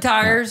story. Michelin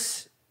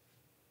tires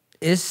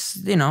is,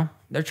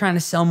 they're trying to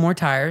sell more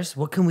tires.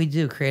 What can we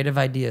do? Creative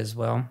ideas.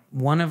 Well,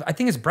 I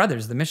think it's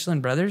brothers, the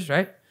Michelin brothers,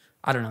 right?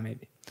 I don't know,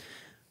 maybe.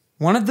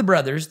 One of the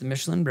brothers, the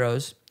Michelin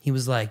bros, he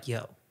was like,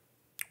 yo,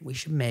 we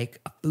should make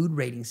a food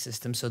rating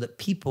system so that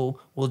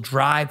people will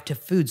drive to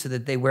food so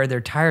that they wear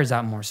their tires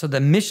out more. So the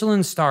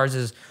Michelin stars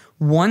is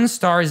 1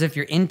 star is if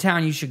you're in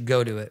town, you should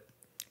go to it.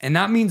 And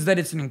that means that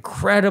it's an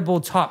incredible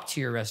top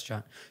tier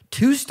restaurant.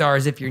 2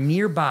 stars if you're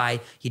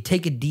nearby, you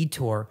take a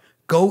detour,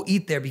 go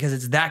eat there because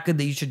it's that good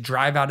that you should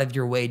drive out of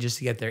your way just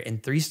to get there.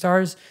 And 3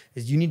 stars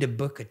is you need to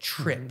book a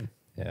trip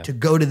to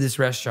go to this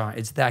restaurant.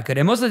 It's that good.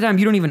 And most of the time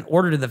you don't even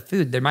order the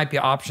food. There might be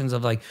options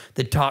of like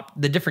the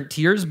different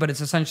tiers, but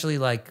it's essentially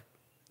like,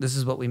 this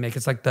is what we make.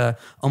 It's like the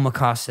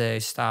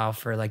omakase style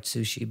for like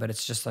sushi, but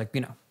it's just like,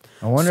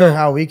 I wonder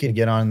how we could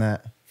get on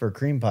that for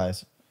cream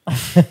pies.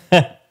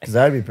 Because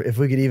that'd be if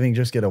we could even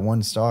just get a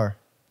 1 star.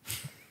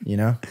 But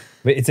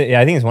I think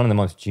it's one of the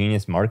most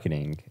genius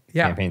marketing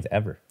campaigns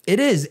ever. It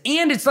is.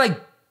 And it's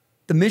like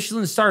the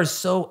Michelin star is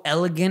so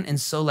elegant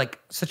and so like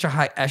such a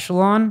high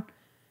echelon.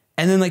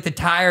 And then like the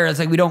tire, it's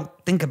like we don't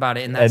think about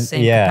it in that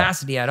same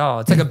capacity at all.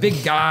 It's like a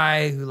big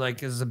guy who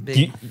like is a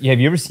big. Have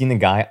you ever seen the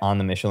guy on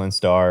the Michelin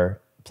star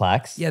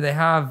plaques? Yeah, they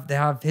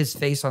have his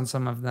face on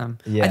some of them.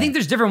 Yeah. I think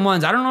there's different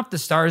ones. I don't know if the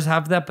stars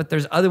have that, but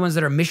there's other ones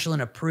that are Michelin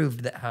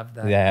approved that have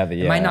that.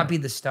 It might not be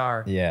the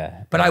star.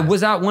 Yeah. But I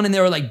was at one and they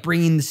were like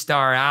bringing the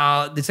star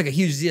out. It's like a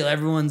huge deal.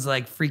 Everyone's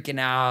like freaking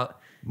out.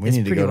 We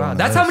need to go to one of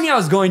That's those. how many I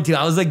was going to.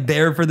 I was like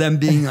there for them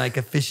being like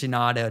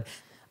aficionadoed.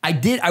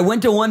 I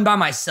went to one by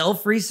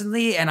myself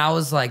recently, and I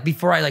was like,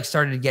 before I like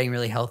started getting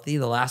really healthy,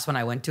 the last one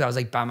I went to, I was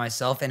like by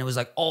myself, and it was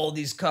like all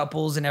these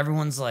couples, and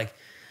everyone's like,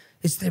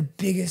 it's their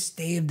biggest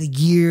day of the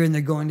year, and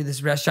they're going to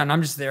this restaurant. And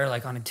I'm just there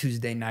like on a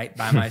Tuesday night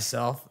by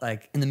myself,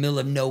 like in the middle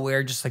of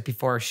nowhere, just like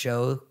before a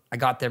show. I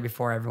got there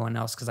before everyone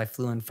else because I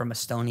flew in from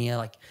Estonia,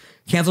 like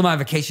canceled my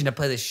vacation to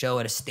play this show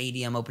at a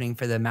stadium opening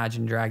for the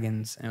Imagine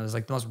Dragons. And it was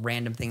like the most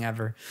random thing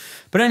ever.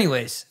 But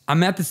anyways,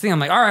 I'm at this thing. I'm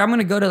like, all right, I'm going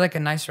to go to like a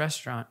nice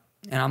restaurant.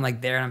 And I'm like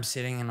there and I'm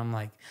sitting and I'm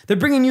like, they're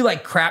bringing you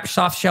like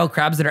soft shell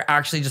crabs that are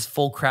actually just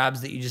full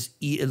crabs that you just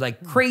eat,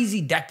 like crazy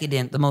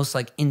decadent, the most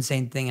like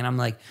insane thing. And I'm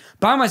like,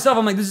 by myself,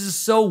 I'm like, this is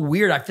so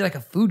weird. I feel like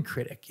a food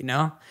critic,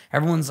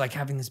 Everyone's like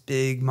having this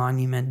big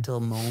monumental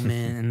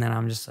moment. And then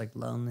I'm just like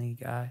lonely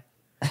guy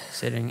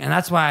sitting. And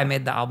that's why I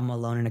made the album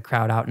Alone in a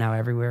Crowd out now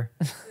everywhere.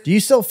 Do you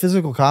sell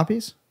physical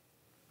copies?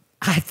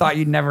 I thought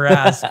you'd never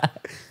ask.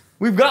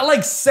 We've got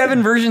like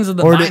 7 versions of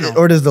the vinyl.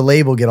 Or does the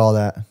label get all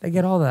that? They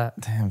get all that.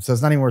 Damn, so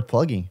it's not even worth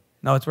plugging.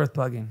 No, it's worth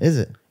plugging. Is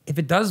it? If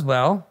it does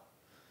well,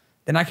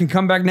 then I can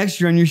come back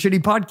next year on your shitty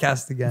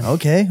podcast again.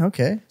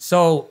 Okay.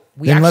 So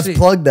Then let's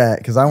plug that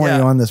because I want Yeah.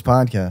 you on this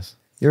podcast.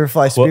 You ever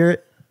fly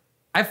Spirit?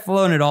 I've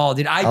flown it all,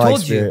 dude. I like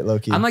told Spirit, you,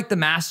 low-key. I'm like the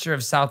master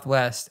of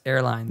Southwest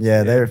Airlines. Yeah,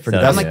 dude. they're pretty.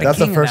 So That's, I'm like that's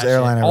the the king first of that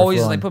airline shit. I ever Always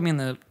flown. like put me in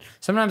the.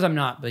 Sometimes I'm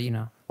not, but you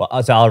know.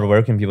 Well, so Oliver,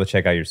 where can people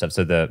check out your stuff?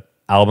 So the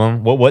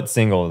album, what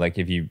single? Like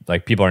if you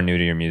like people are new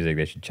to your music,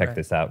 they should check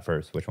this out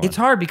first. Which one? It's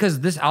hard because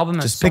this album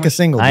has Just so pick a much-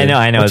 single. I dude. know,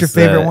 I know, What's your it's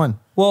favorite the- one?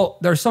 Well,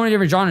 there's so many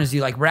different genres.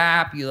 You like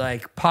rap, you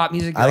like pop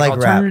music, you I like rap.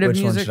 alternative Which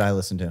one music. should I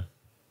listen to?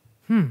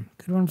 Good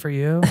one for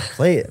you.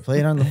 Play it. Play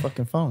it on the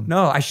fucking phone.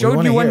 No, I We showed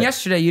wanna you one hear it.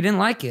 yesterday. You didn't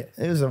like it.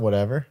 It was a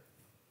whatever.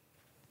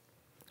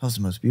 That was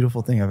the most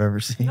beautiful thing I've ever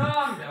seen. No,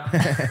 I'm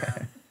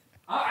done.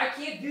 I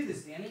can't do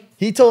this, Danny.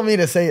 He told me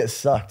to say it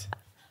sucked.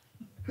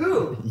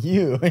 Who?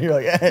 You. You're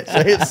like,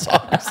 say it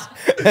sucks.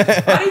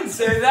 I didn't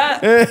say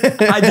that.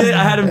 I did.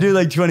 I had him do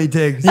like 20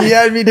 takes. He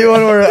had me do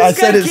one where I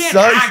said it can't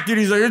sucks. act, dude.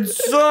 He's like, it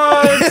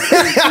sucks.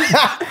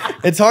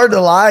 It's hard to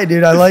lie,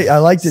 dude. I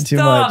liked it too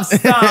much.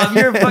 Stop.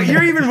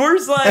 You're even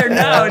worse liar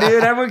now,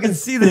 dude. Everyone can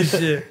see this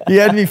shit. He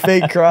had me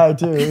fake cry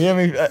too. He had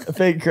me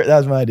fake cry. That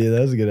was my idea.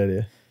 That was a good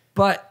idea.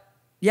 But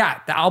yeah,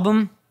 the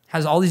album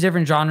has all these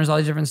different genres, all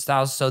these different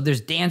styles. So there's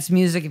dance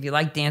music. If you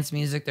like dance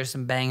music, there's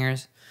some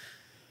bangers.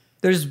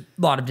 There's a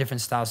lot of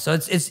different styles. So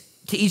it's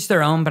to each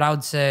their own, but I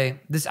would say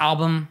this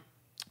album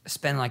has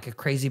been like a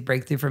crazy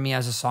breakthrough for me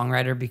as a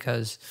songwriter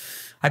because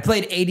I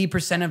played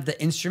 80% of the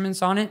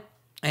instruments on it.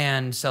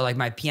 And so like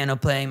my piano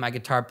playing, my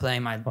guitar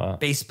playing, my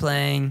bass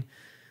playing,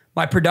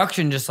 my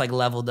production just like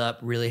leveled up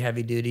really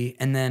heavy duty.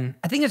 And then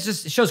I think it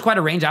shows quite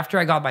a range after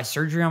I got my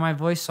surgery on my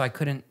voice. So I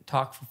couldn't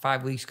talk for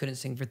 5 weeks, couldn't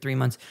sing for 3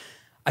 months.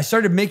 I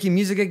started making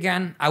music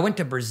again. I went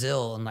to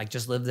Brazil and like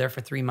just lived there for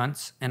 3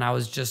 months. And I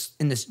was just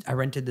I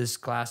rented this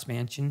glass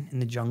mansion in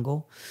the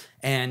jungle.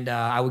 And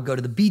I would go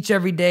to the beach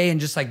every day and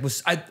just like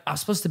I was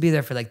supposed to be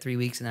there for like 3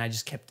 weeks. And then I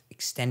just kept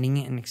extending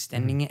it and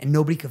extending it. And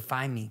nobody could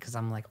find me because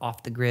I'm like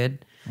off the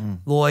grid.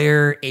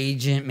 Lawyer,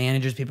 agent,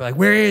 managers, people are like,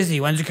 where is he?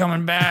 When's he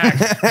coming back?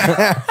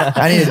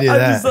 I need to do I'm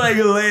that. just like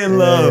laying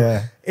low.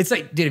 Yeah. It's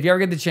like, dude, if you ever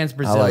get the chance,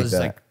 Brazil like is that.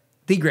 like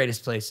the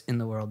greatest place in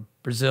the world.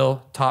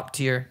 Brazil, top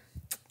tier,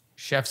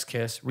 chef's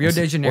kiss. Rio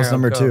de Janeiro. What's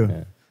number go. two?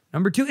 Yeah.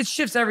 Number two, it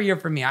shifts every year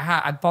for me.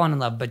 I've fallen in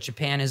love, but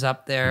Japan is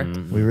up there.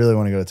 We really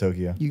want to go to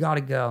Tokyo. You got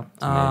to go.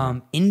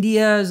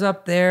 India is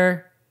up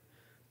there.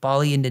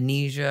 Bali,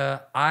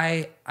 Indonesia.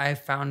 I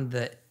found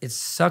that it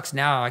sucks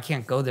now. I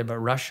can't go there, but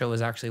Russia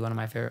was actually one of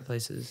my favorite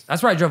places.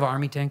 That's where I drove an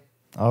army tank.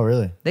 Oh,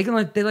 really? They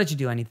let you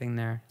do anything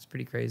there. It's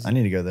pretty crazy. I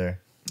need to go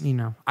there. You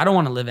know, I don't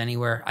want to live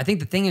anywhere. I think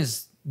the thing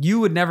is,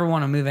 you would never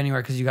want to move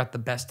anywhere because you got the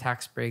best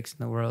tax breaks in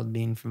the world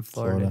being from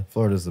Florida.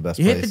 Florida's the best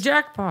You place. hit the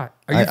jackpot.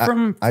 Are you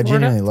from Florida? I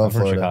genuinely love I'm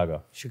from Florida.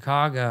 Chicago.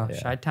 Chicago.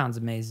 Chi-Town's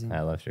amazing.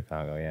 I love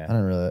Chicago. I Yeah.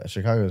 don't really.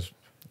 Chicago's,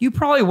 You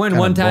probably went Kinda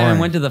one time and boring.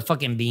 went to the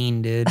fucking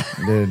Bean, dude.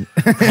 dude.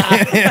 You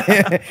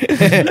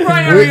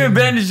probably never even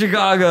been to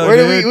Chicago, Where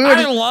did dude. we I went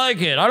to- don't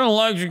like it. I don't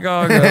like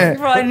Chicago. You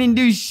probably didn't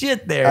do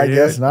shit there, I dude.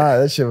 guess not.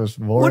 That shit was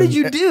boring. What did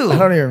you do? I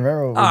don't even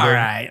remember what we All did.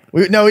 right.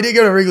 We did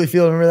go to Wrigley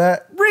Field. Remember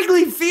that?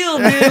 Wrigley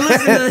Field, dude.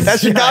 Listen to this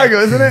That's shit.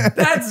 Chicago, isn't it?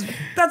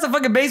 That's a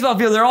fucking baseball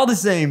field. They're all the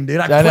same, dude.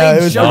 I know, played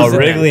it was- shows. Oh, in there.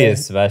 Wrigley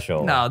is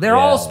special. No, they're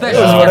all It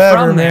special. was Yeah.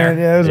 whatever, From there. man.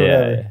 Yeah, it was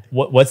whatever. Yeah.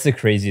 What's the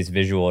craziest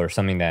visual or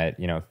something that,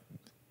 you know,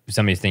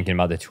 somebody's thinking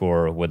about the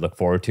tour would look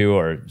forward to,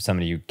 or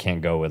somebody you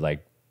can't go would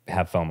like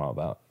have FOMO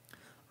about?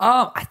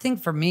 I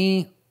think for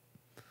me,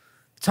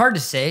 it's hard to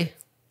say.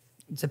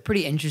 It's a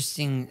pretty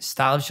interesting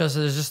style of show.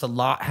 So there's just a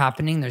lot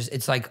happening.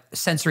 It's like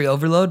sensory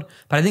overload.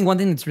 But I think one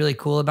thing that's really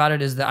cool about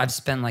it is that I've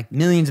spent like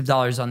millions of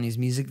dollars on these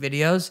music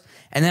videos.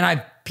 And then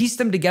I've pieced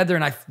them together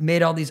and I've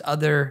made all these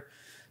other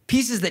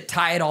pieces that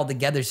tie it all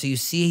together. So you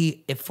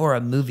see it for a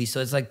movie.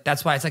 So it's like,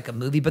 that's why it's like a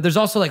movie. But there's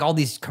also like all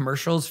these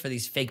commercials for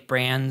these fake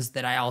brands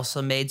that I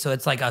also made. So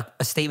it's like a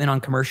statement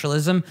on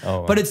commercialism.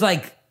 Oh, wow. But it's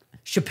like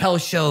Chappelle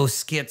show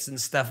skits and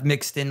stuff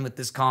mixed in with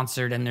this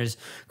concert, and there's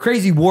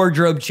crazy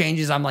wardrobe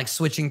changes. I'm like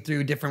switching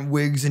through different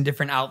wigs and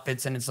different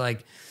outfits, and it's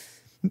like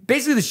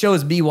basically the show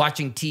is me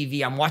watching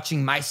TV. I'm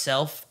watching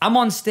myself. I'm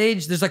on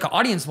stage. There's like an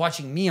audience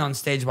watching me on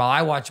stage while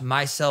I watch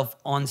myself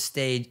on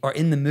stage or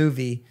in the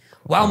movie,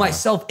 while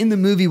myself in the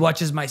movie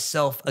watches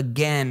myself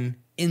again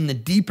in the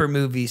deeper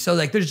movie. So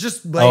like there's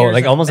just layers Oh,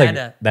 like of almost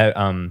meta. like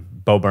that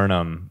Bo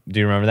Burnham. Do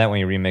you remember that when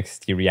you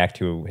remixed, you react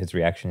to his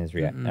reaction,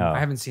 I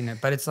haven't seen it,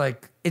 but it's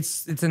like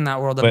it's in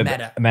that world of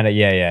meta. Meta,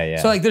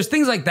 yeah. So like there's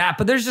things like that,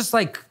 but there's just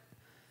like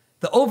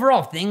the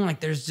overall thing, like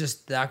there's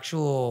just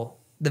the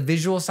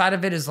visual side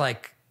of it is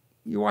like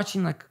you're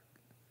watching like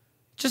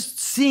just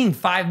seeing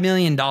 $5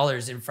 million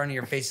in front of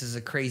your face is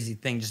a crazy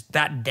thing. Just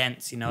that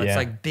dense, you know, it's Yeah.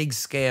 like big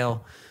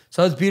scale.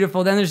 So it's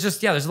beautiful. Then there's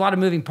just, there's a lot of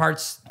moving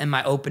parts in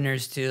my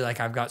openers too. Like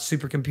I've got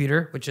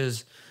Supercomputer, which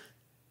is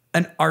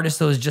an artist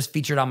that was just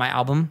featured on my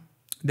album.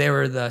 They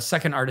were the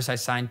second artist I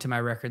signed to my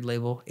record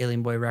label,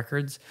 Alien Boy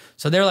Records.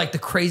 So they're like the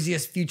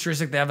craziest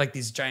futuristic. They have like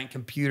these giant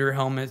computer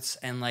helmets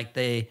and like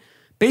they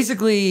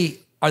basically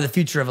are the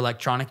future of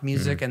electronic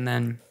music. And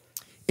then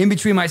in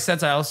between my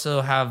sets, I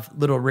also have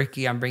Little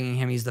Ricky. I'm bringing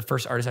him. He's the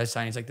first artist I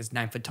signed. He's like this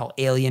 9-foot tall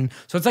alien.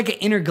 So it's like an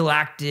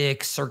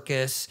intergalactic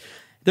circus.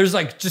 There's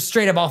like just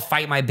straight up, I'll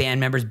fight my band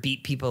members,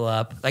 beat people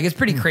up. Like it's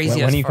pretty crazy.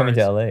 When as are you far coming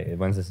as- to LA?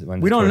 When's this?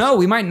 We don't know.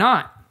 We might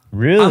not.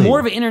 Really? I'm more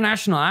of an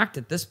international act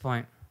at this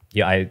point.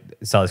 Yeah, I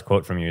saw this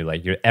quote from you.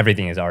 Like,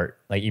 everything is art.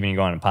 Like, even you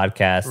go on a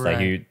podcast, like Right.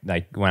 you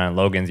like went on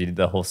Logan's, you did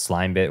the whole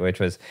slime bit, which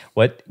was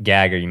what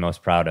gag are you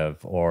most proud of,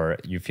 or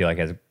you feel like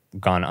has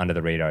gone under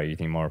the radar? You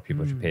think more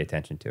people should pay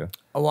attention to?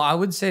 Well, I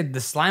would say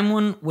the slime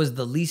one was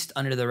the least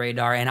under the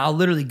radar, and I'll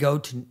literally go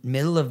to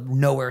middle of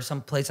nowhere, some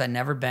place I'd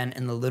never been,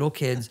 and the little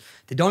kids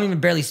that don't even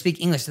barely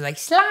speak English, they're like,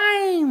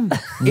 slime!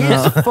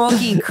 It's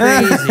fucking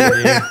crazy,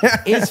 dude.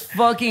 It's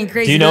fucking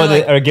crazy. Do you know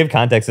They're like, or give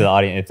context to the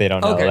audience if they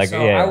don't know? okay, Like,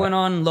 so I went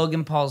on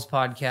Logan Paul's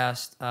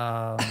podcast,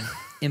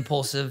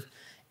 Impaulsive,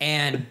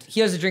 and he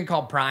has a drink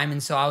called Prime,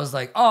 and so I was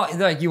like, oh,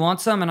 they're like, you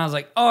want some? And I was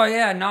like, oh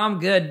yeah, no, I'm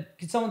good.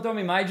 Could someone throw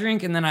me my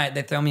drink? And then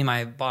they throw me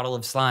my bottle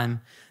of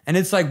slime. And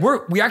it's like,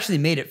 we actually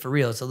made it for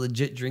real. It's a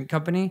legit drink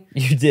company.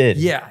 You did?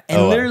 Yeah. And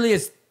Oh, wow. literally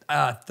it's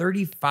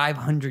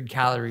 3,500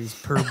 calories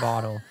per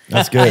bottle.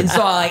 That's good. And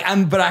so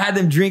but I had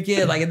them drink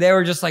it. Like they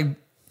were just like,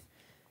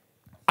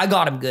 I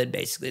got them good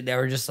basically. They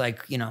were just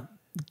like,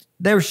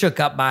 they were shook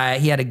up by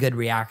it. He had a good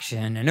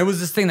reaction. And it was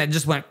this thing that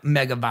just went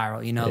mega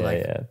viral,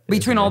 Yeah.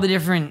 between all the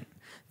different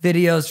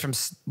videos from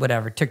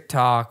whatever,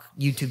 TikTok,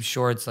 YouTube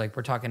shorts, like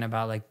we're talking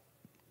about like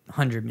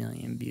 100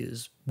 million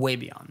views, way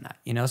beyond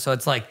that, So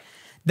it's like,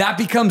 that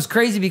becomes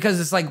crazy because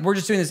it's like, we're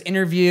just doing this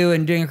interview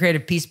and doing a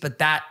creative piece, but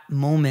that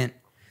moment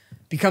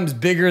becomes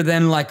bigger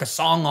than like a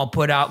song I'll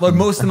put out, like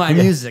most of my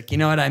music, you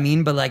know what I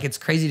mean? But like, it's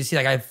crazy to see,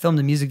 like I filmed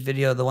a music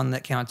video, the one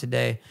that came out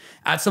today,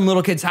 at some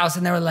little kid's house,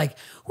 and they were like,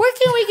 where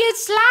can we get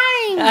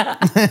slime?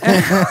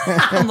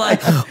 I'm like,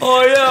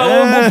 oh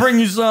yeah, we'll bring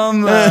you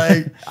some.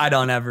 I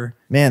don't ever.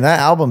 Man, that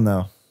album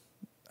though,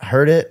 I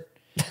heard it.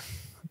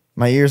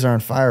 My ears are on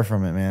fire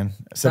from it, man.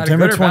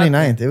 September good or bad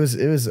 29th.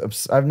 It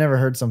was. I've never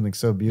heard something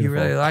so beautiful.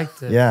 You really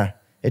liked it. Yeah,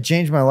 it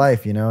changed my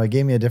life. It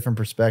gave me a different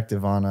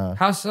perspective on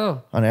How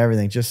so? on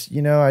everything. Just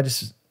I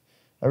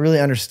really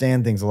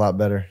understand things a lot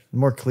better,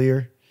 more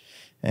clear,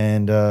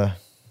 and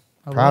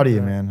proud of you,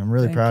 that. man. I'm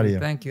really Thank proud of you.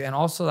 Thank you. And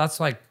also, that's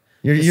like,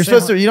 You're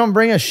supposed to. You don't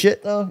bring us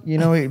shit though.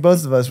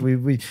 Both of us.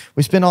 We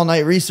spend all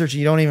night researching.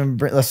 You don't even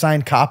bring a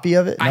signed copy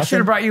of it. I Nothing? should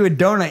have brought you a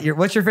donut.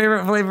 What's your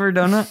favorite flavor of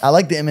donut? I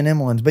like the M&M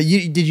ones, but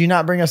did you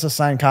not bring us a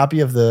signed copy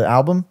of the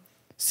album,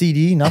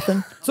 CD?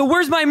 Nothing. So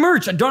where's my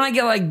merch? Don't I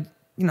get like,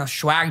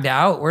 swagged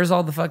out? Where's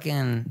all the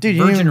fucking Dude,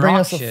 you didn't Virgin even bring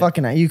Rock us a shit?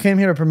 fucking. You came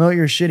here to promote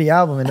your shitty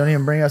album and don't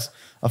even bring us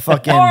a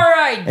fucking. All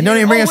right, And don't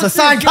even bring us a what's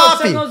signed this? Yo,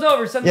 copy. Send those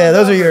over. Send Yeah,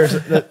 those are over.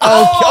 yours.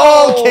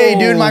 Oh! Okay,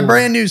 dude, my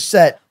brand new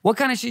set. What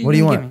kind of shit What do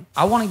you gonna want? give me?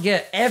 I want to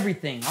get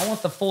everything. I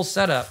want the full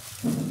setup.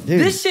 Dude,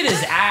 This shit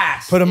is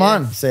ass. put them dude.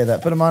 on. Say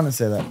that. Put them on and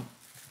say that.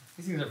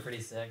 These things are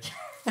pretty sick.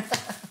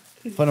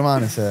 Put them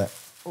on and say that.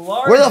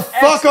 Large Where the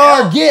fuck XL.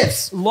 are our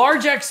gifts?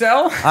 Large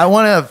XL. I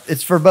want to.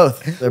 It's for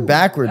both. They're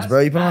backwards, bro.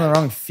 You put them on the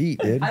wrong feet,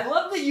 dude. I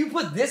love that you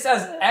put this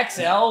as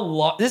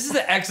XL. This is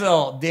the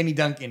XL Danny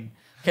Duncan.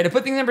 Okay, to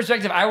put things in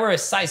perspective, I wear a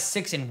size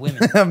 6 in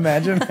women.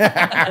 Imagine.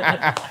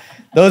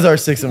 Those are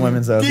 6 in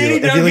women's though. If Danny you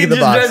look Duncan at the just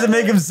tries box. to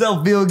make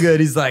himself feel good.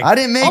 He's like, I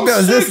didn't make I'm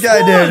those. This 6'1".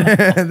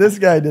 guy did. This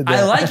guy did that.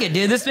 I like it,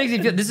 dude. This makes me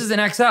feel. This is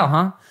an XL,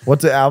 huh?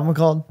 What's the album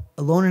called?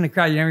 Alone in a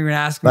Crowd. You never even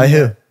asked me. By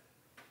who?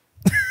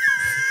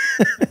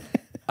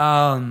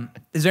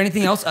 Is there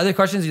anything else? Other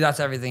questions? Or that's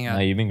everything. No,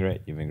 you've been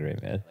great. You've been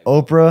great, man.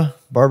 Oprah,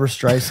 Barbara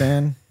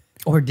Streisand,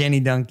 Or Danny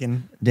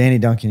Duncan. Danny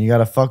Duncan. You got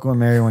to fuck one,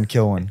 marry one,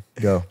 kill one.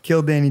 Go.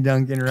 Kill Danny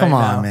Duncan right Come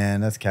now. on,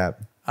 man. That's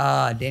cap.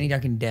 Danny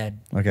Duncan dead.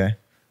 Okay.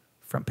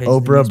 Front page. of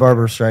the Oprah, newspaper.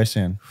 Barbara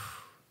Streisand.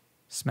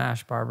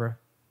 Smash Barbara.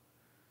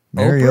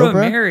 Marry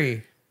Oprah?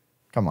 Mary.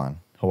 Come on.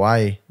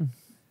 Hawaii.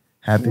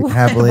 Happily What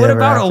ever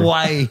about after.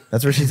 Hawaii?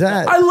 That's where she's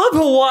at. I love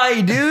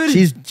Hawaii, dude.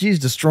 She's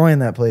destroying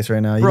that place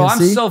right now. You Bro, gonna I'm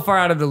see? so far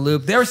out of the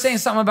loop. They were saying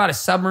something about a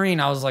submarine.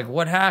 I was like,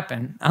 what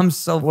happened? I'm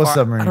so What far.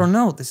 submarine? I don't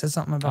know. They said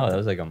something Oh, about that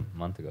was like a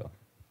month ago.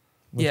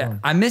 yeah, one?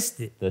 I missed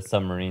it. The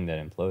submarine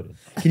that imploded.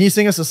 Can you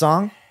sing us a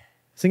song?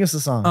 Sing us a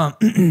song.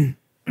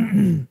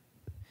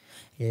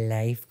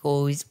 Life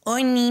goes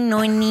on and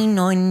on and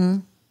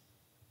on.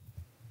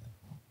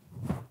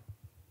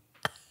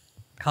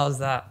 How's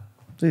that?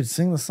 Dude,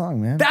 sing the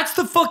song, man. That's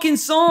the fucking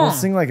song. We'll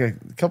sing like a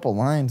couple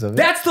lines of it.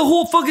 That's the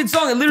whole fucking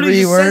song. It literally 3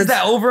 just words. says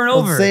that over and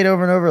over. Let's say it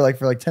over and over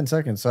for like 10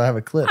 seconds so I have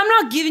a clip. I'm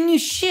not giving you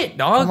shit,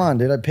 dog. Come on,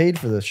 dude. I paid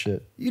for this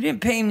shit. You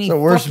didn't pay me. It's the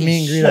worst fucking meet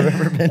and greet shit.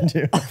 I've ever been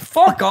to.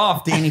 Fuck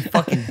off, Danny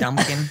fucking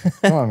Duncan.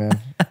 Come on, man.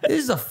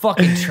 This is a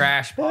fucking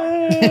trash bar.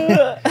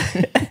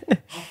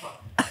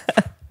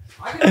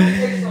 I can only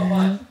take so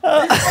much.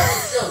 This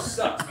fucking show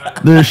sucks, man.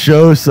 This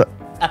show sucks.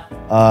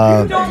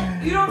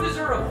 You don't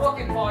deserve a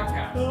fucking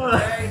podcast.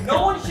 Okay?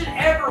 No one should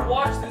ever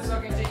watch this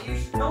fucking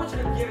shit. No one should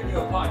have given you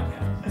a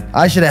podcast.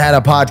 I should have had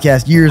a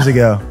podcast years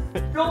ago.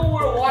 No one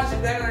would have watched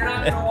it then, and they're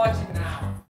not gonna watch it now.